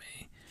that to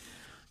me.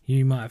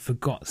 You might have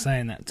forgot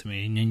saying that to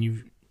me, and then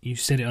you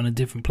said it on a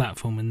different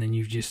platform, and then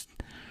you've just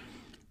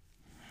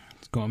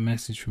got a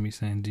message from me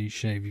saying, do you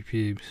shave your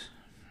pubes?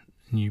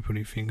 And you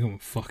probably think I'm a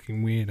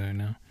fucking weirdo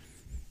now.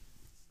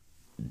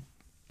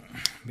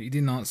 But you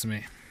didn't answer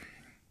me.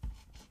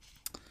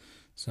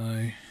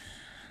 So,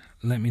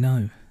 let me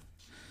know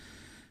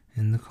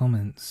in the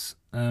comments.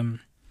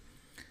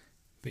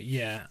 But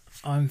yeah,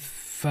 I'm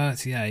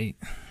 38,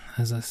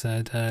 as I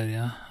said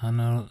earlier. I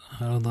know,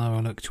 although I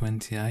look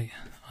 28,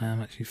 I am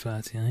actually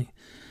 38.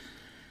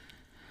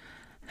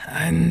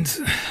 And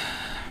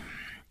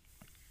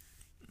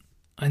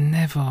I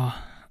never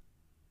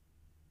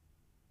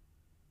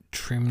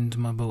trimmed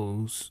my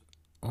balls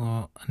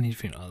or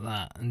anything like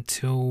that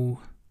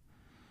until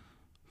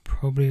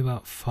probably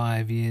about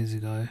 5 years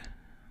ago.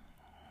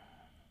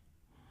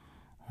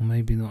 Or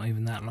maybe not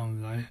even that long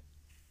ago.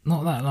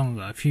 Not that long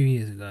ago, a few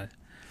years ago.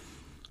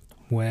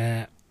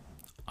 Where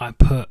I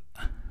put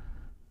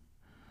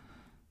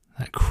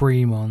that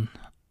cream on.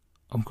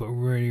 I've got a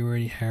really,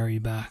 really hairy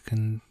back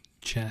and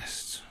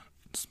chest,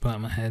 despite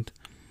my head.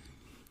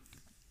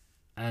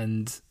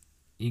 And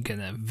you get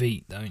that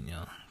Veet, don't you?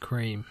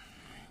 Cream.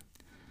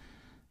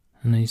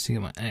 And I used to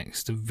get my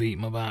ex to Veet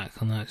my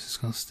back. I know it's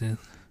disgusting.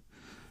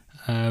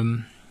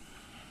 And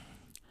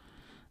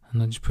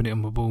I just put it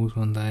on my balls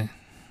one day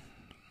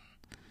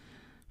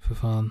for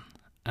fun.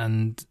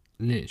 And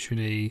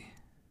literally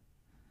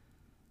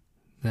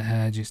the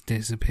hair just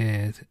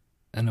disappeared.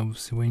 And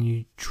obviously when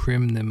you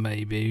trim them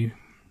maybe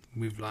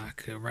with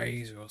like a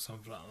razor or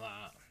something like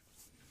that,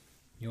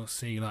 you'll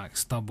see like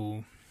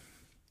stubble.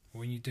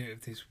 When you do it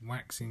with this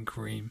waxing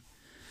cream,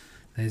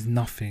 there's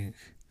nothing,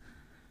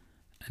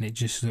 and it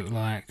just looked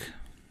like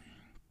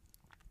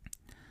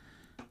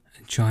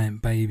a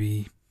giant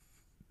baby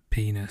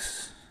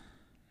penis.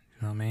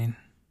 You know what I mean?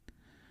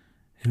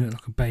 It looked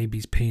like a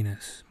baby's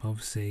penis,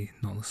 obviously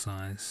not the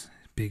size,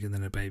 it's bigger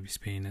than a baby's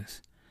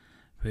penis.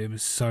 But it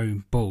was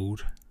so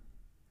bald,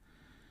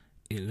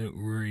 it looked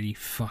really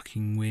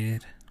fucking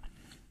weird.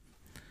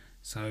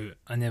 So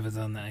I never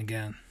done that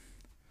again.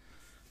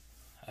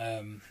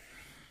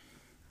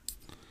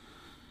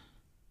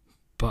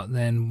 But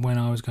then when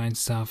I was going to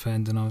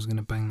Southend and I was going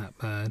to bang that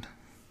bird,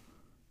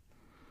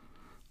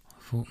 I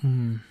thought,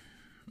 I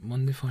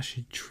wonder if I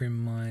should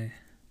trim my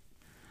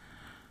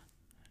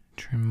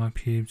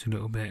pubes a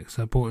little bit. Because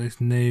I bought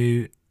this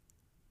new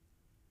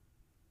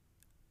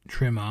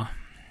trimmer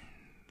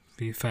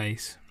for your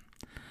face.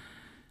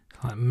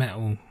 It's like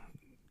metal.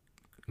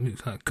 It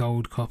looks like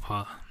gold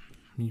copper.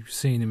 You've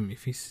seen them.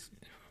 If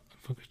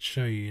I could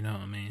show you, you know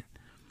what I mean.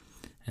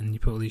 And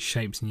you put all these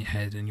shapes in your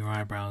head and your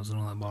eyebrows and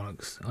all that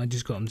bollocks. I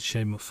just got them to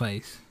shave my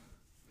face,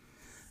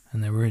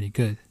 and they're really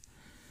good.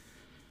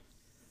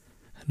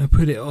 And I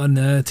put it on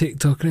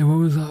TikTok, and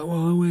everyone was like,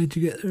 "Well, where'd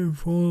you get them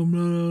from?"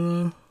 Blah,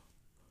 blah, blah.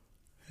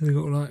 And they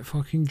got like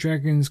fucking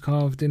dragons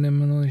carved in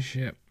them and all this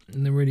shit,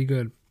 and they're really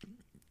good.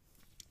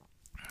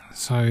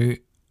 So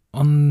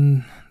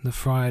on the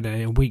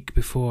Friday, a week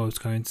before I was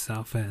going to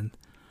Southend,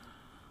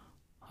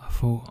 I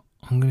thought,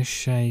 I'm going to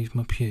shave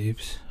my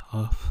pubes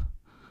off.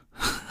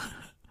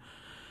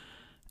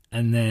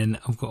 And then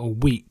I've got a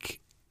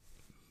week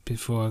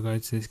before I go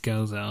to this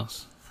girl's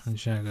house and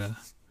shag her.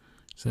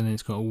 So then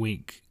it's got a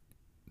week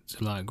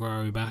to like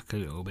grow back a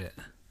little bit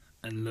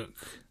and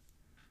look.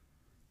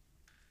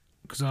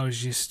 Because I was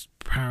just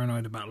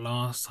paranoid about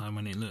last time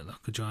when it looked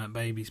like a giant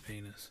baby's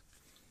penis.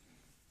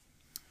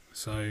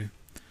 So I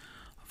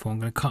thought I'm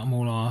going to cut them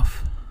all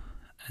off,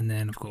 and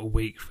then I've got a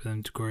week for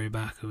them to grow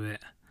back a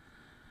bit.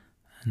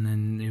 And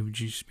then it would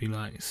just be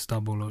like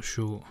stubble or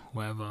short,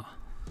 whatever.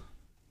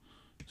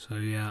 So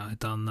yeah, I've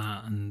done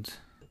that, and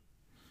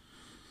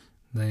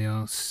they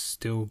are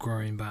still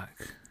growing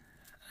back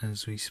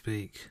as we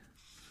speak.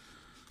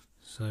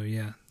 So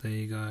yeah, there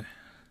you go.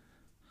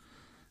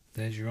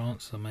 There's your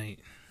answer,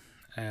 mate.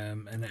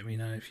 And let me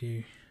know if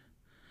you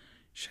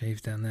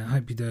shave down there. I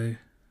hope you do.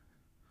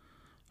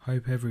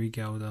 Hope every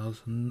girl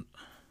does. And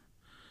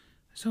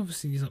it's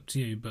obviously up to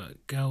you,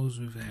 but girls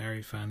with a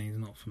hairy fanny is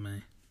not for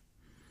me.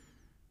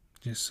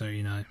 Just so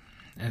you know,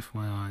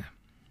 FYI.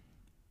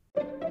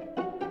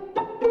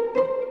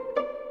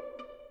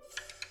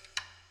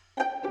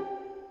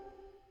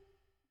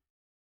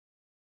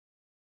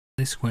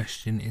 This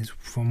question is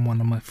from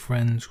one of my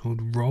friends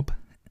called Rob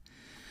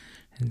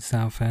in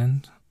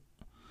Southend.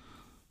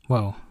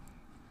 Well,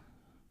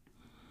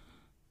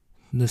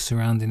 the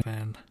surrounding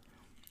band.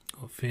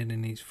 Got a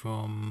feeling he's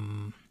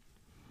from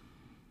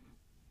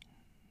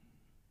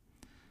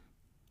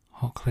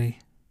Hockley.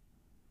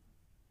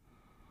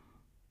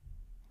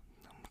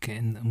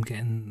 I'm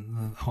getting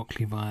the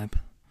Hockley vibe.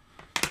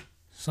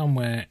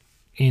 Somewhere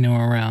in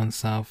or around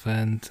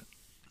Southend,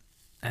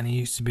 and he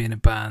used to be in a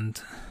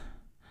band.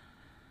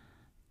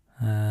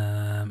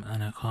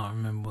 And I can't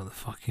remember what the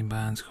fucking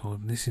band's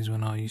called. This is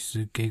when I used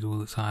to gig all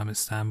the time at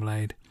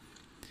Stanblade,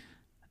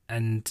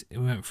 and it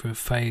went through a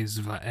phase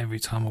of like every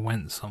time I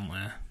went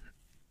somewhere,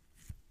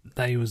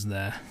 they was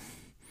there,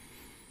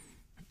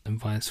 and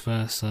vice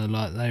versa.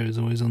 Like they was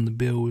always on the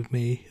bill with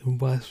me, and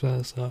vice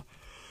versa.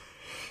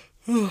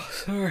 Oh,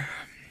 sorry.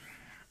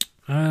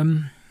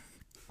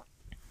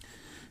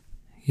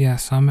 Yeah,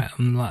 so I met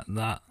him like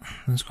that.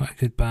 It was quite a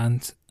good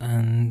band,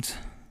 and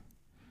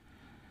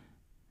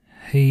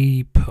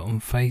he put on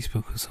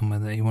Facebook or somewhere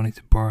that he wanted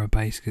to borrow a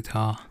bass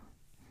guitar,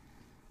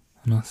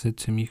 and I said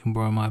to him, "You can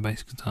borrow my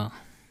bass guitar."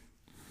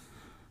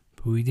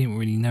 But we didn't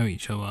really know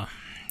each other,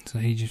 so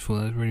he just thought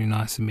that was really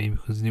nice of me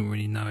because I didn't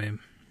really know him.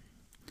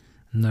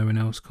 No one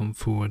else come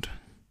forward,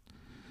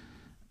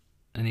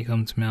 and he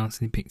come to my house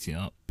and he picked it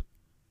up,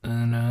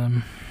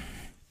 and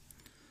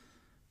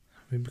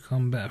we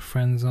become better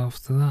friends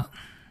after that.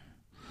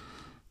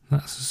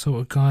 That's the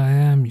sort of guy I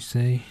am, you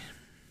see.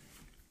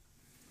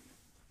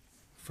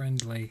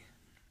 Friendly,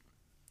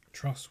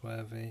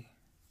 trustworthy,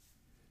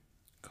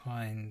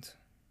 kind.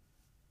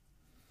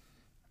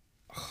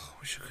 Oh, I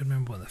wish I could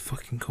remember what they're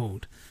fucking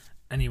called.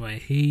 Anyway,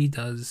 he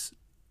does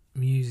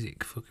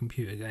music for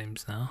computer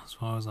games now, as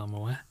far as I'm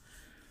aware.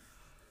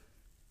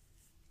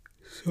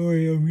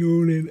 Sorry, I'm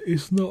yawning.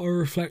 It's not a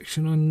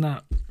reflection on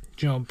that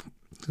job.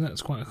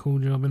 That's quite a cool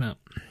job, isn't it?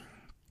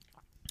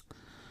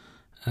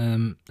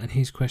 And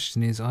his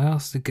question is, I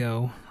asked the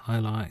girl I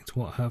liked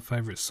what her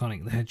favourite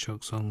Sonic the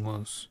Hedgehog song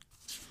was,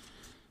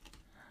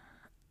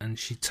 and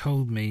she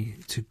told me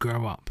to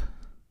grow up.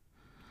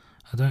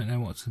 I don't know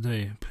what to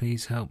do.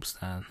 Please help,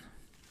 Stan.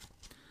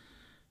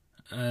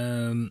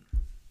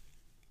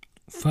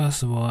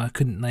 First of all, I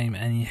couldn't name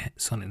any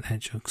Sonic the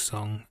Hedgehog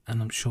song,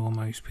 and I'm sure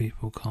most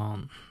people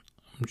can't.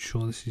 I'm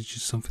sure this is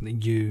just something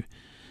that you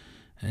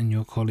and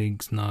your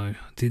colleagues know.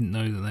 I didn't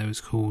know that they was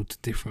called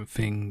different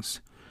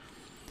things.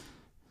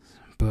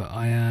 But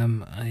I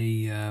am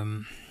a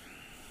I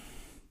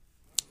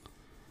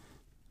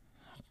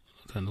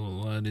don't know what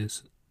the word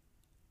is.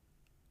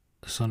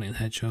 A Sonic the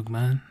Hedgehog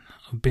man.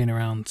 I've been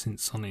around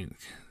since Sonic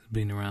has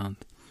been around.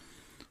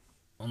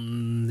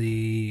 On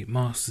the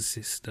Master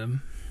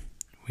System,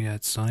 we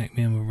had Sonic,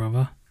 me and my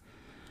brother.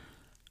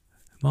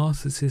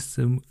 Master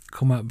System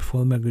come out before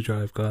the Mega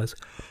Drive, guys.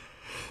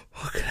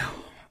 Fucking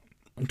hell.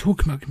 I'm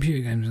talking about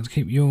computer games and I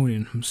keep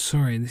yawning. I'm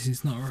sorry, this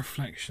is not a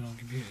reflection on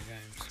computer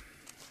games.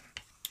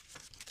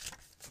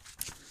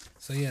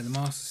 So yeah, the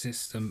Master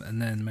System and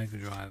then Mega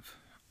Drive.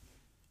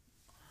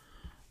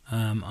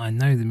 I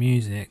know the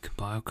music,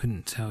 but I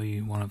couldn't tell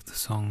you one of the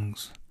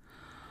songs.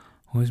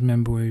 I always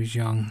remember when we was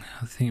young,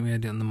 I think we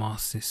had it on the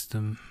Master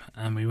System,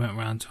 and we went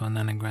round to our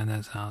nan and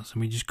granddad's house, and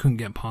we just couldn't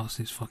get past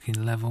this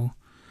fucking level.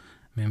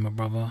 Me and my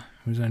brother,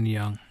 he was only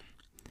young,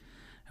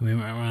 and we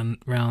went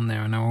round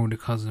there, and our older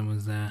cousin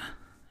was there,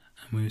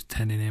 and we was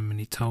telling him, and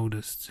he told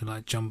us to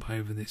like jump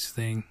over this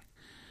thing,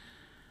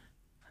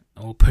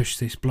 or push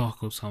this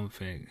block or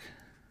something.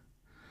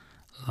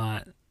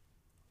 Like,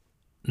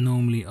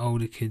 normally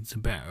older kids are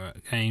better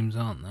at games,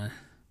 aren't they?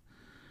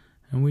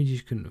 And we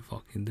just couldn't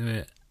fucking do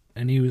it.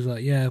 And he was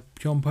like, yeah,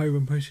 jump over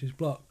and push this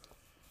block.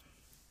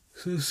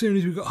 So as soon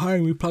as we got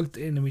home, we plugged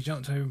it in and we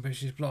jumped over and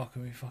pushed this block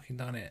and we fucking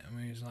done it. And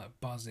we was like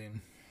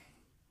buzzing.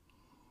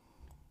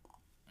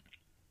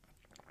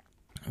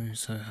 We were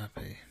so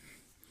happy.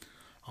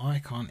 I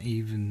can't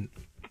even...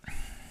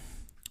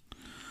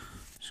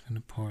 Just going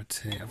to pour a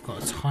tea. I've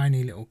got a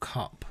tiny little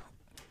cup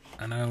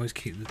and I always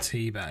keep the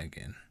tea bag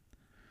in.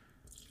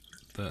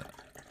 But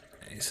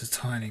it's a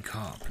tiny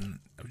cup and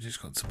I've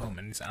just got to bottom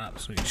and it's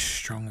absolutely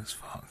strong as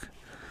fuck.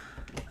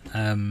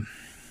 Because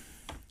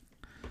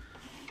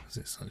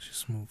it's such a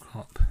small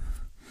cup.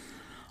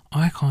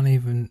 I can't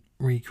even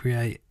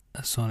recreate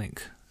a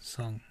Sonic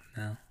song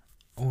now.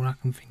 All I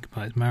can think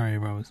about is Mario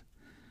Bros.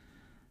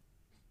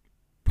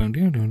 Boom,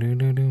 doo, doo, doo,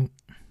 doo, doo.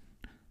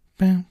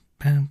 Bam,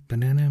 bam,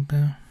 banana,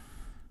 bam.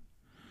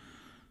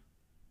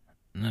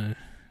 No,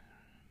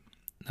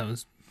 that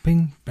was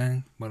bing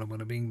bang, bada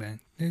bada bing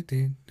bang. Do,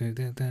 do, do,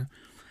 do, do.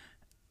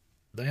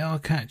 They are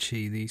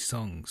catchy, these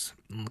songs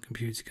on the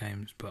computer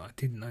games, but I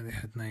didn't know they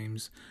had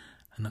names,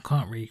 and I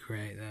can't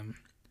recreate them.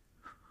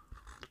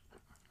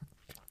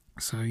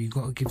 So you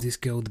got to give this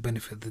girl the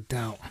benefit of the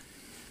doubt,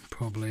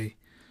 probably.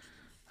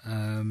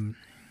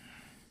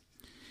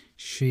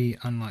 She,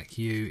 unlike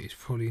you, is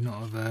probably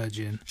not a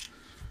virgin,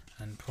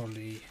 and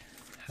probably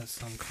has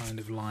some kind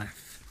of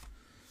life.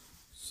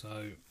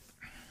 So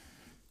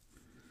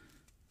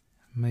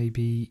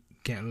maybe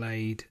get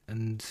laid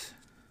and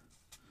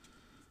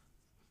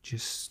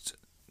just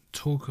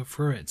talk her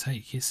through it.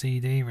 Take your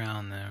CD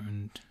round there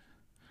and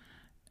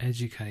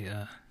educate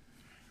her.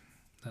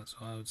 That's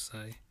what I would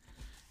say.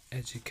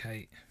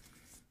 Educate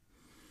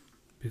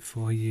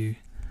before you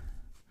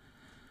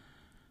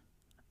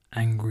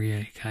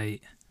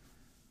angry-acate.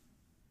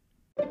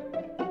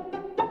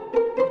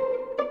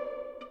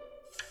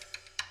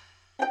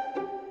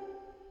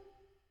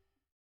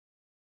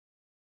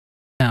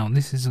 Now,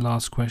 this is the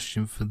last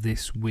question for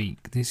this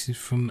week. This is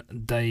from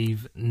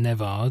Dave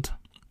Nevard,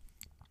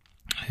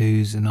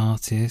 who's an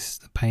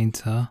artist, a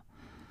painter,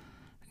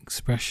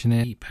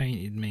 expressionist. He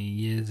painted me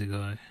years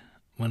ago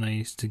when I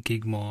used to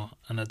gig more,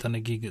 and I'd done a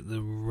gig at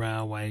the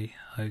Railway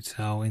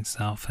Hotel in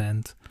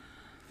Southend,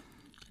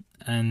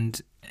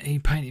 and he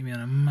painted me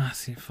on a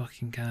massive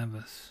fucking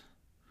canvas,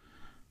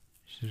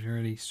 which is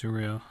really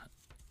surreal.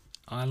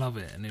 I love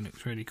it, and it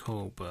looks really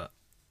cool, but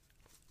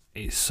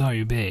it's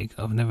so big,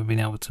 I've never been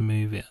able to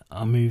move it.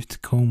 I moved to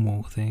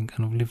Cornwall, I think,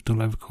 and I've lived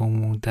all over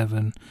Cornwall,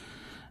 Devon,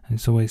 and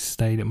it's always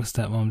stayed at my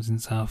stepmom's in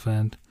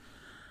Southend.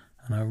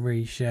 And I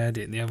re-shared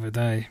it the other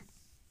day,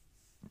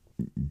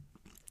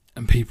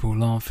 and people were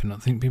laughing. I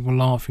think people were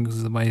laughing because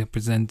of the way I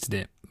presented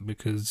it,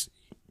 because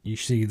you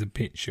see the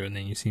picture and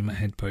then you see my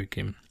head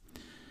poking.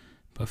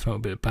 But I felt a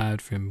bit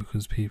bad for him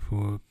because people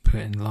were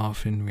putting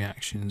laughing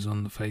reactions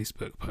on the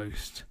Facebook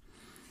post.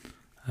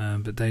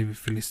 But David,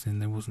 if you're listening,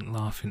 they wasn't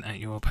laughing at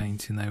your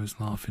painting, they was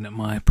laughing at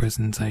my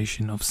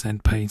presentation of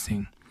said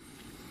painting.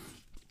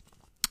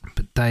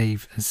 But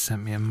Dave has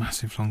sent me a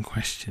massive long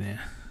question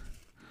here,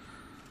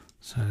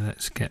 so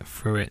let's get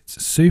through it.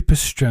 Super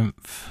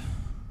strength.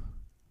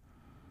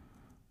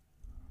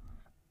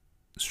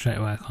 Straight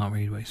away I can't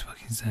read what he's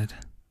fucking said.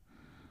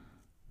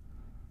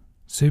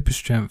 Super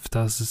strength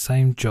does the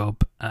same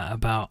job at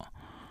about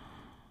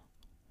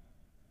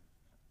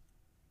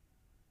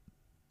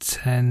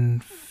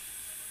 10...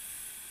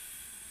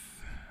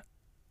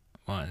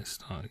 Right, let's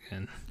start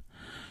again.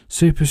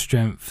 Super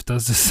strength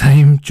does the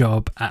same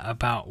job at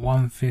about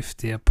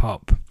 150 a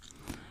pop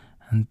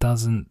and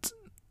doesn't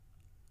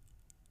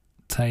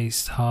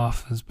taste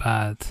half as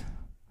bad.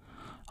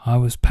 I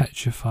was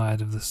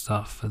petrified of the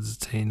stuff as a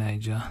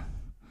teenager.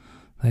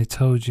 They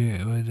told you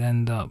it would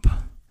end up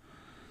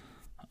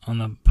on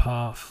a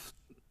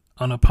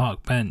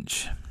park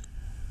bench.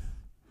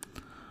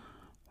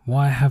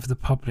 Why have the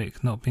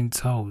public not been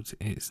told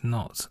it's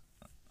not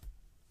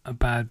a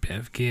bad bit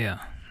of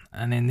gear?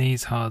 And in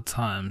these hard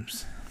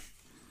times,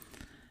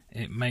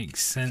 it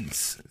makes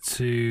sense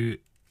to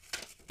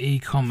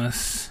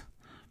e-commerce,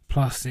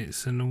 plus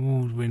it's an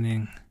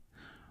award-winning,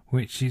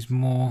 which is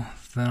more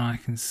than I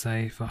can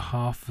say for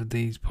half of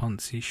these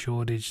Ponzi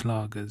Shoreditch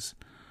lagers.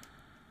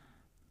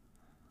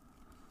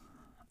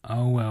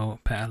 Oh well,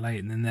 better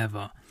late than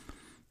never.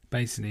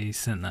 Basically, he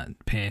sent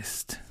that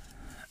pissed.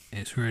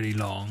 It's really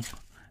long.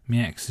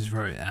 My ex has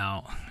wrote it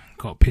out,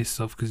 got pissed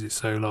off because it's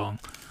so long,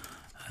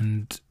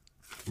 and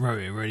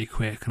wrote it really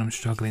quick, and I'm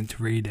struggling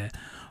to read it.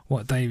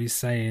 What Dave is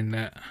saying,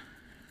 that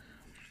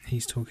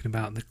he's talking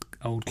about the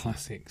old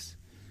classics.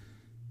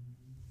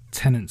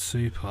 Tennant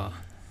Super,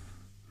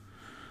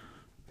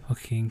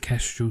 fucking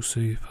Kestrel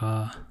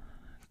Super,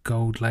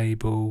 Gold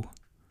Label,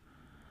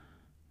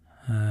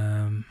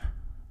 did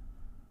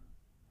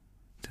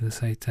I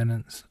say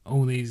Tennants?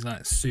 All these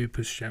like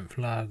super strength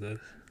lagers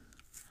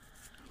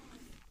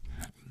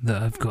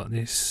that have got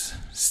this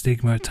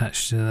stigma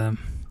attached to them,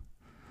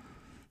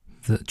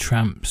 that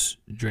tramps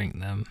drink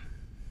them,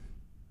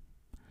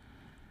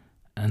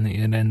 and that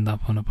you'd end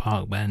up on a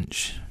park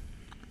bench,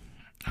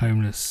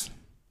 homeless,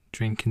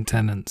 drinking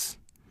Tennants,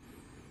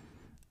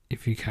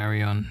 if you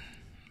carry on.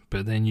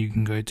 But then you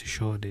can go to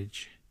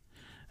Shoreditch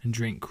and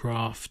drink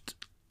craft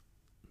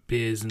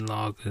beers and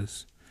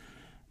lagers,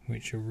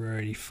 which are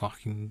really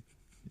fucking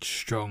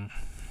strong,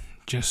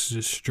 just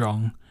as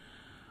strong,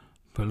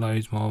 but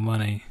loads more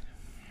money.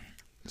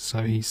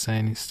 So he's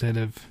saying, instead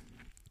of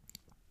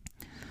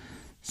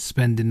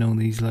spending all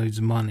these loads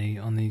of money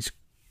on these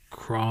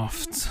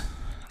craft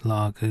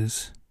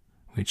lagers,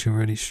 which are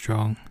really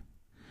strong,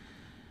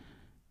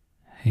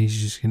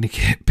 he's just going to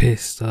get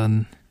pissed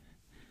on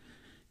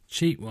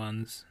cheap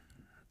ones,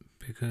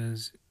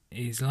 because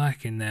he's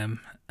liking them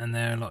and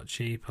they're a lot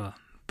cheaper,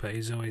 but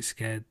he's always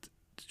scared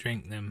to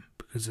drink them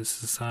because the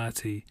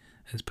society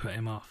has put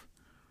him off.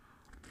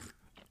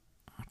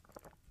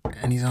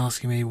 And he's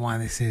asking me why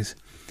this is.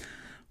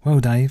 Well,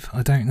 Dave,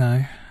 I don't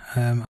know.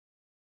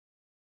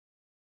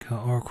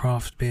 Or a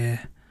craft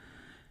beer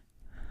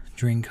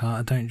drinker.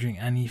 I don't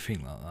drink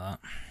anything like that.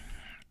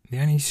 The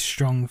only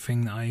strong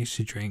thing that I used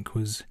to drink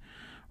was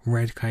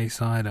red K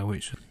cider,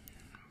 and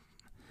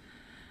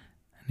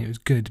it was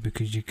good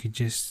because you could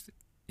just,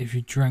 if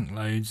you drank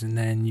loads and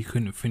then you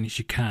couldn't finish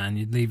your can,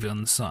 you'd leave it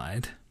on the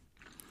side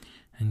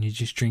and you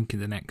just drink it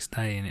the next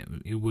day,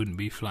 and it wouldn't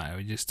be flat, it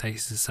would just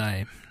taste the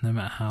same no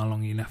matter how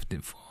long you left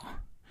it for.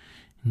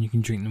 And you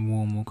can drink them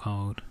warm or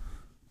cold,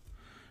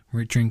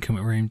 or drink them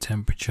at room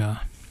temperature.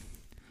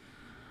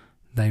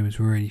 They was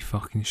really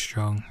fucking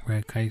strong,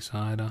 red K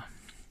cider.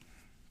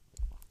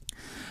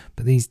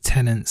 But these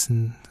Tennants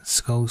and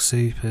Skull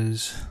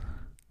Supers,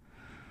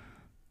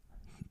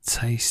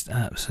 taste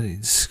absolutely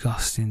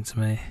disgusting to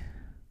me.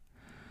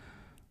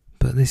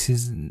 But there's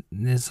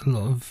a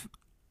lot of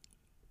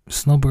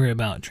snobbery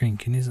about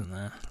drinking, isn't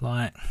there?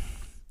 Like,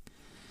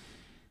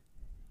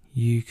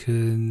 you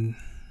can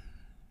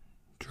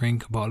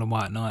drink a bottle of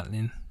White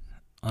Lightning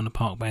on a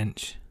park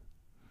bench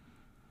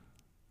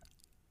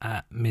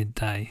at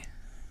midday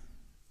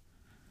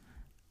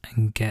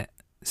and get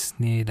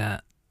sneered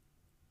at,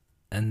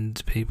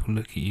 and people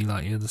look at you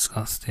like you're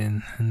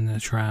disgusting and a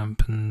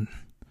tramp and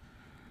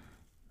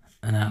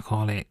an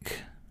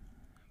alcoholic.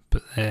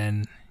 But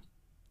then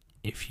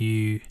if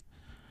you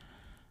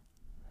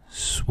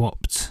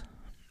swapped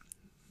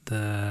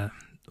the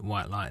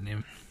White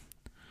Lightning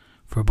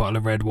for a bottle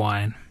of red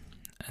wine,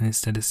 and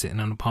instead of sitting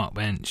on a park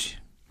bench,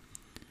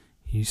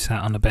 you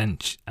sat on a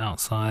bench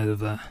outside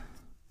of a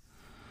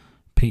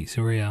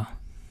pizzeria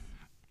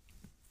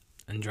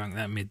and drank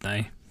that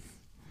midday,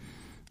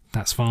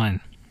 that's fine.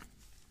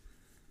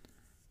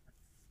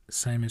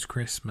 Same as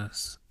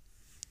Christmas.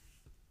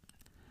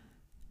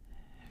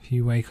 If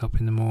you wake up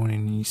in the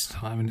morning and you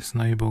start having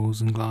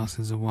snowballs and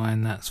glasses of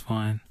wine, that's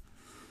fine.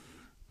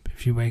 But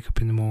if you wake up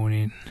in the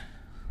morning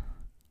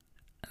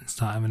and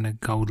start having a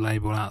gold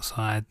label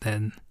outside,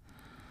 then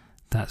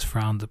that's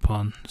frowned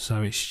upon.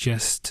 So it's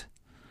just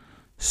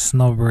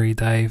snobbery,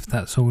 Dave.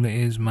 That's all it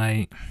is,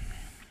 mate.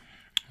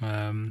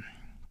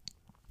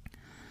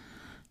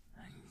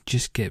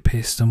 Just get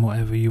pissed on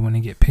whatever you want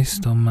to get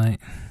pissed on, mate.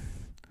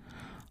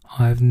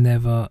 I've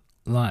never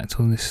liked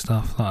all this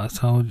stuff, like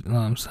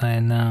I'm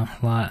saying now.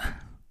 Like,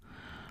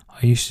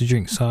 I used to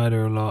drink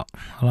cider a lot.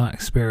 I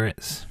like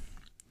spirits.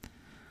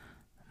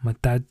 My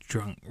dad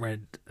drank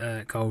red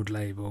gold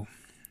label.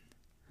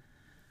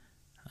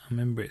 I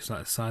remember it's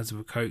like the size of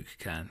a Coke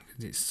can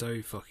because it's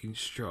so fucking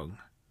strong.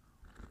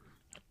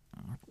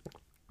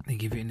 They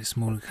give it in a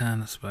smaller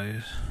can, I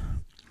suppose.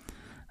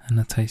 And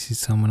I tasted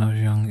some when I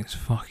was young. It's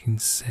fucking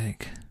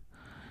sick.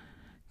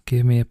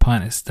 Give me a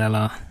pint of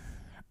Stella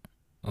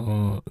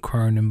or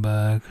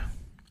Kronenberg,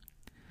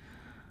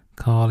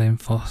 Carlin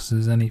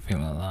Foster's,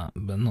 anything like that,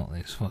 but not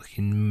this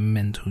fucking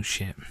mental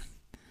shit.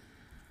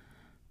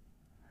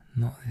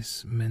 Not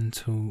this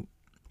mental.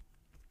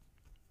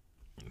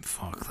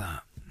 Fuck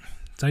that.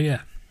 So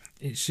yeah,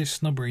 it's just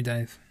snobbery,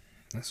 Dave.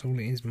 That's all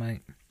it is,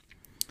 mate.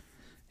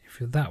 If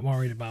you're that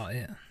worried about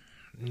it,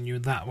 and you're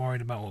that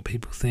worried about what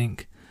people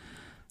think,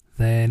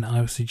 then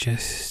I would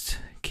suggest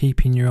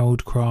keeping your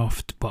old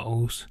craft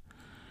bottles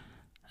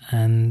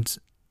and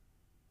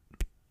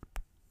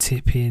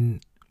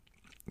tipping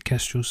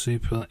Kestrel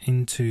Super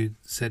into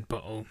said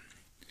bottle,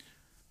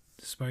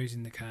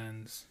 disposing the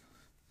cans,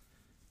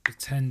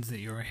 pretend that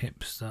you're a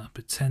hipster,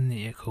 pretend that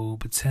you're cool,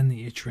 pretend that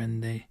you're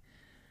trendy,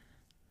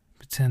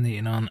 pretend that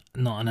you're not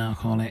an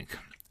alcoholic,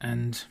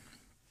 and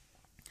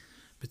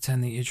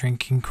pretend that you're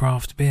drinking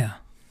craft beer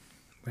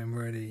when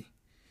really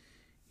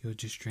you're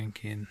just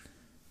drinking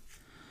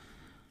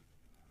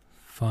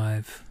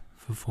 5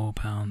 for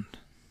 £4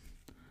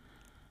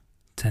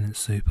 Tenant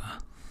Super.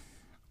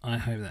 I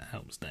hope that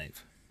helps,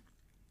 Dave.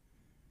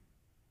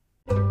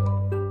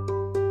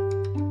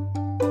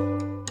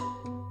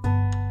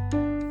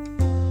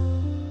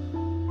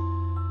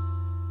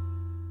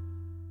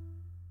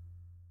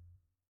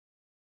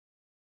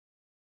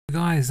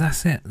 Guys,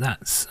 that's it.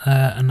 That's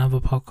another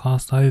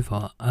podcast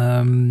over.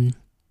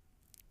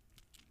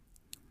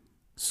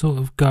 Sort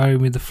of go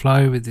with the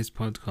flow with this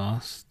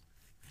podcast.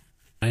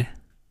 Okay.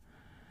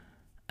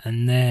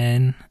 And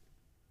then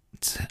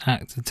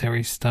actor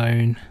Terry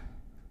Stone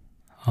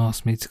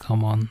asked me to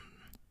come on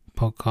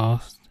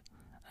podcast,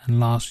 and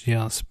last year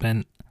I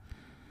spent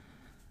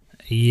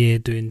a year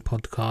doing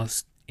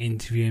podcasts,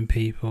 interviewing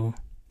people,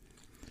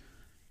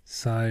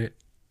 so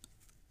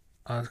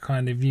I was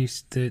kind of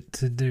used to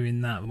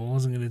doing that, but I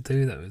wasn't going to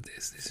do that with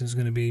this was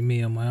going to be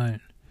me on my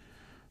own.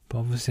 But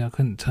obviously I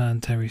couldn't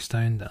turn Terry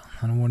Stone down,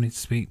 and I wanted to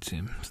speak to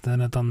him, so then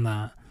I done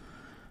that,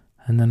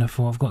 and then I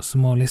thought I've got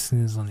some more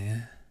listeners on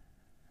here,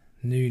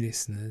 new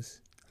listeners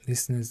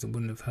that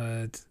wouldn't have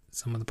heard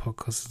some of the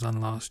podcasts I've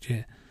done last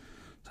year.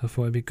 So I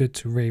thought it'd be good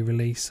to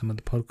re-release some of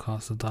the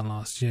podcasts I've done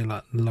last year,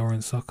 like Lauren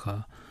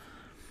Socker.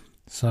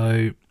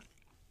 So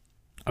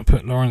I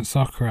put Lauren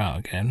Socker out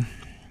again,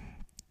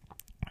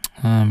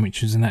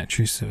 which was an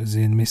actress that was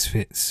in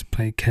Misfits,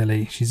 played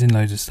Kelly. She's in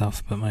loads of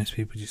stuff, but most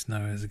people just know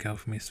her as a girl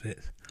from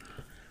Misfits.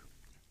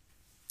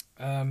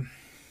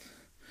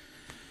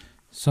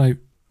 So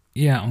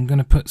yeah, I'm going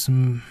to put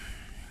some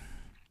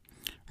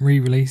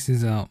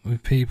re-releases out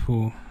with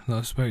people that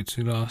I spoke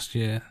to last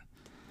year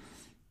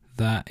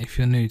that, if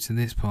you're new to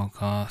this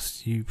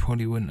podcast, you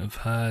probably wouldn't have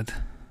heard.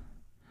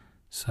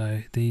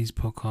 So these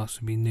podcasts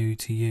will be new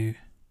to you,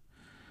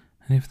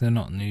 and if they're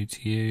not new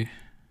to you,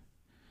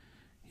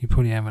 you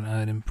probably haven't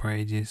heard them for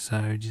ages,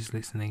 so just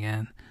listen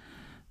again.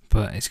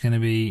 But it's going to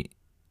be,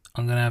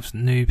 I'm going to have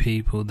some new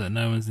people that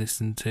no one's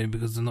listened to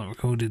because I've not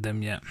recorded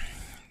them yet.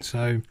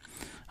 So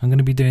I'm going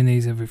to be doing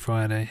these every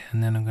Friday,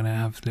 and then I'm going to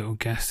have little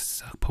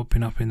guests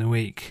popping up in the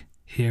week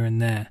here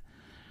and there.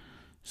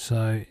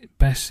 So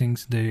best thing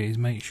to do is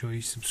make sure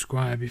you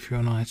subscribe if you're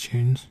on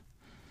iTunes,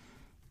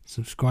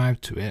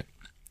 subscribe to it,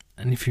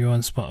 and if you're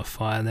on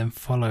Spotify, then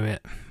follow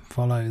it.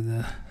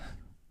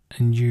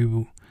 And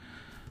you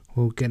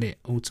will get it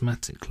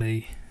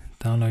automatically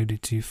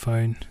downloaded to your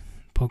phone.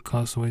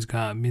 Podcasts always go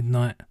out at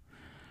midnight,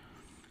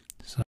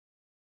 so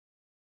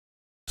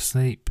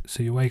sleep.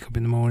 So you wake up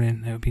in the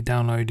morning, it'll be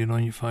downloaded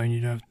on your phone.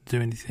 You don't have to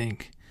do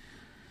anything.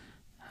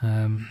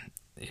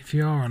 If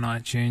you are on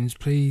iTunes,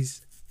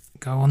 please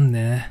go on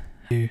there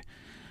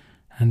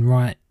and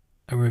write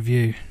a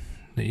review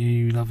that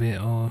you love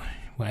it, or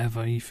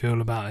whatever you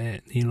feel about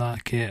it, you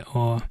like it,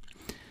 or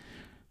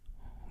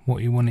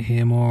what you want to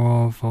hear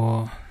more of,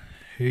 or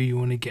who you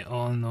want to get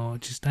on, or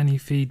just any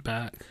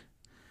feedback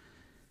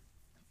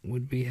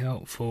would be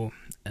helpful.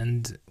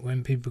 And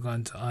when people go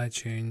into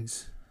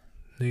iTunes,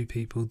 new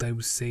people, they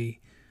will see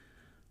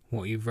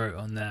what you wrote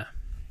on there,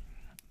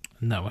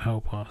 and that will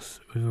help us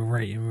with a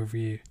rating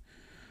review.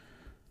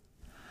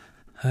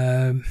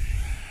 And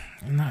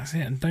that's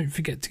it. And don't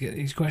forget to get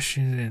these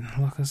questions in.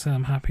 Like I said,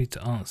 I'm happy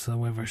to answer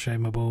whether I shave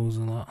my balls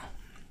or not,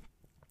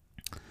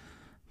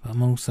 but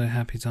I'm also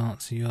happy to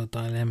answer your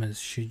dilemmas.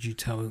 Should you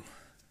tell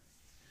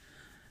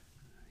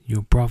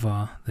your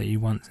brother that you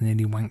once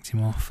nearly wanked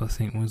him off? I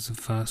think was the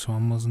first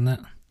one, wasn't it?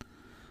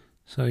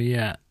 So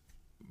yeah,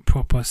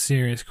 proper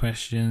serious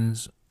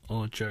questions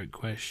or joke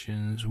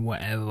questions,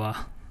 whatever,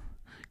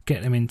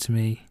 get them into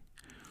me.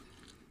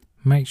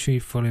 Make sure you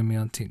follow me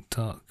on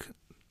TikTok.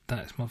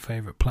 That's my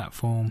favourite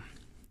platform,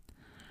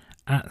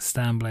 at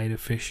Stanblade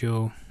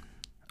Official.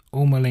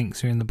 All my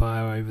links are in the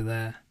bio over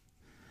there.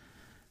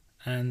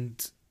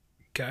 And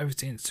go over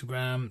to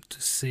Instagram to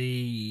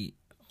see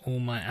all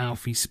my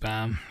Alfie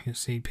spam. You'll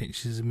see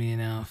pictures of me and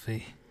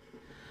Alfie.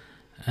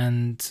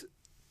 And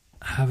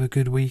have a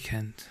good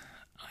weekend.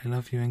 I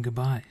love you and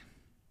goodbye.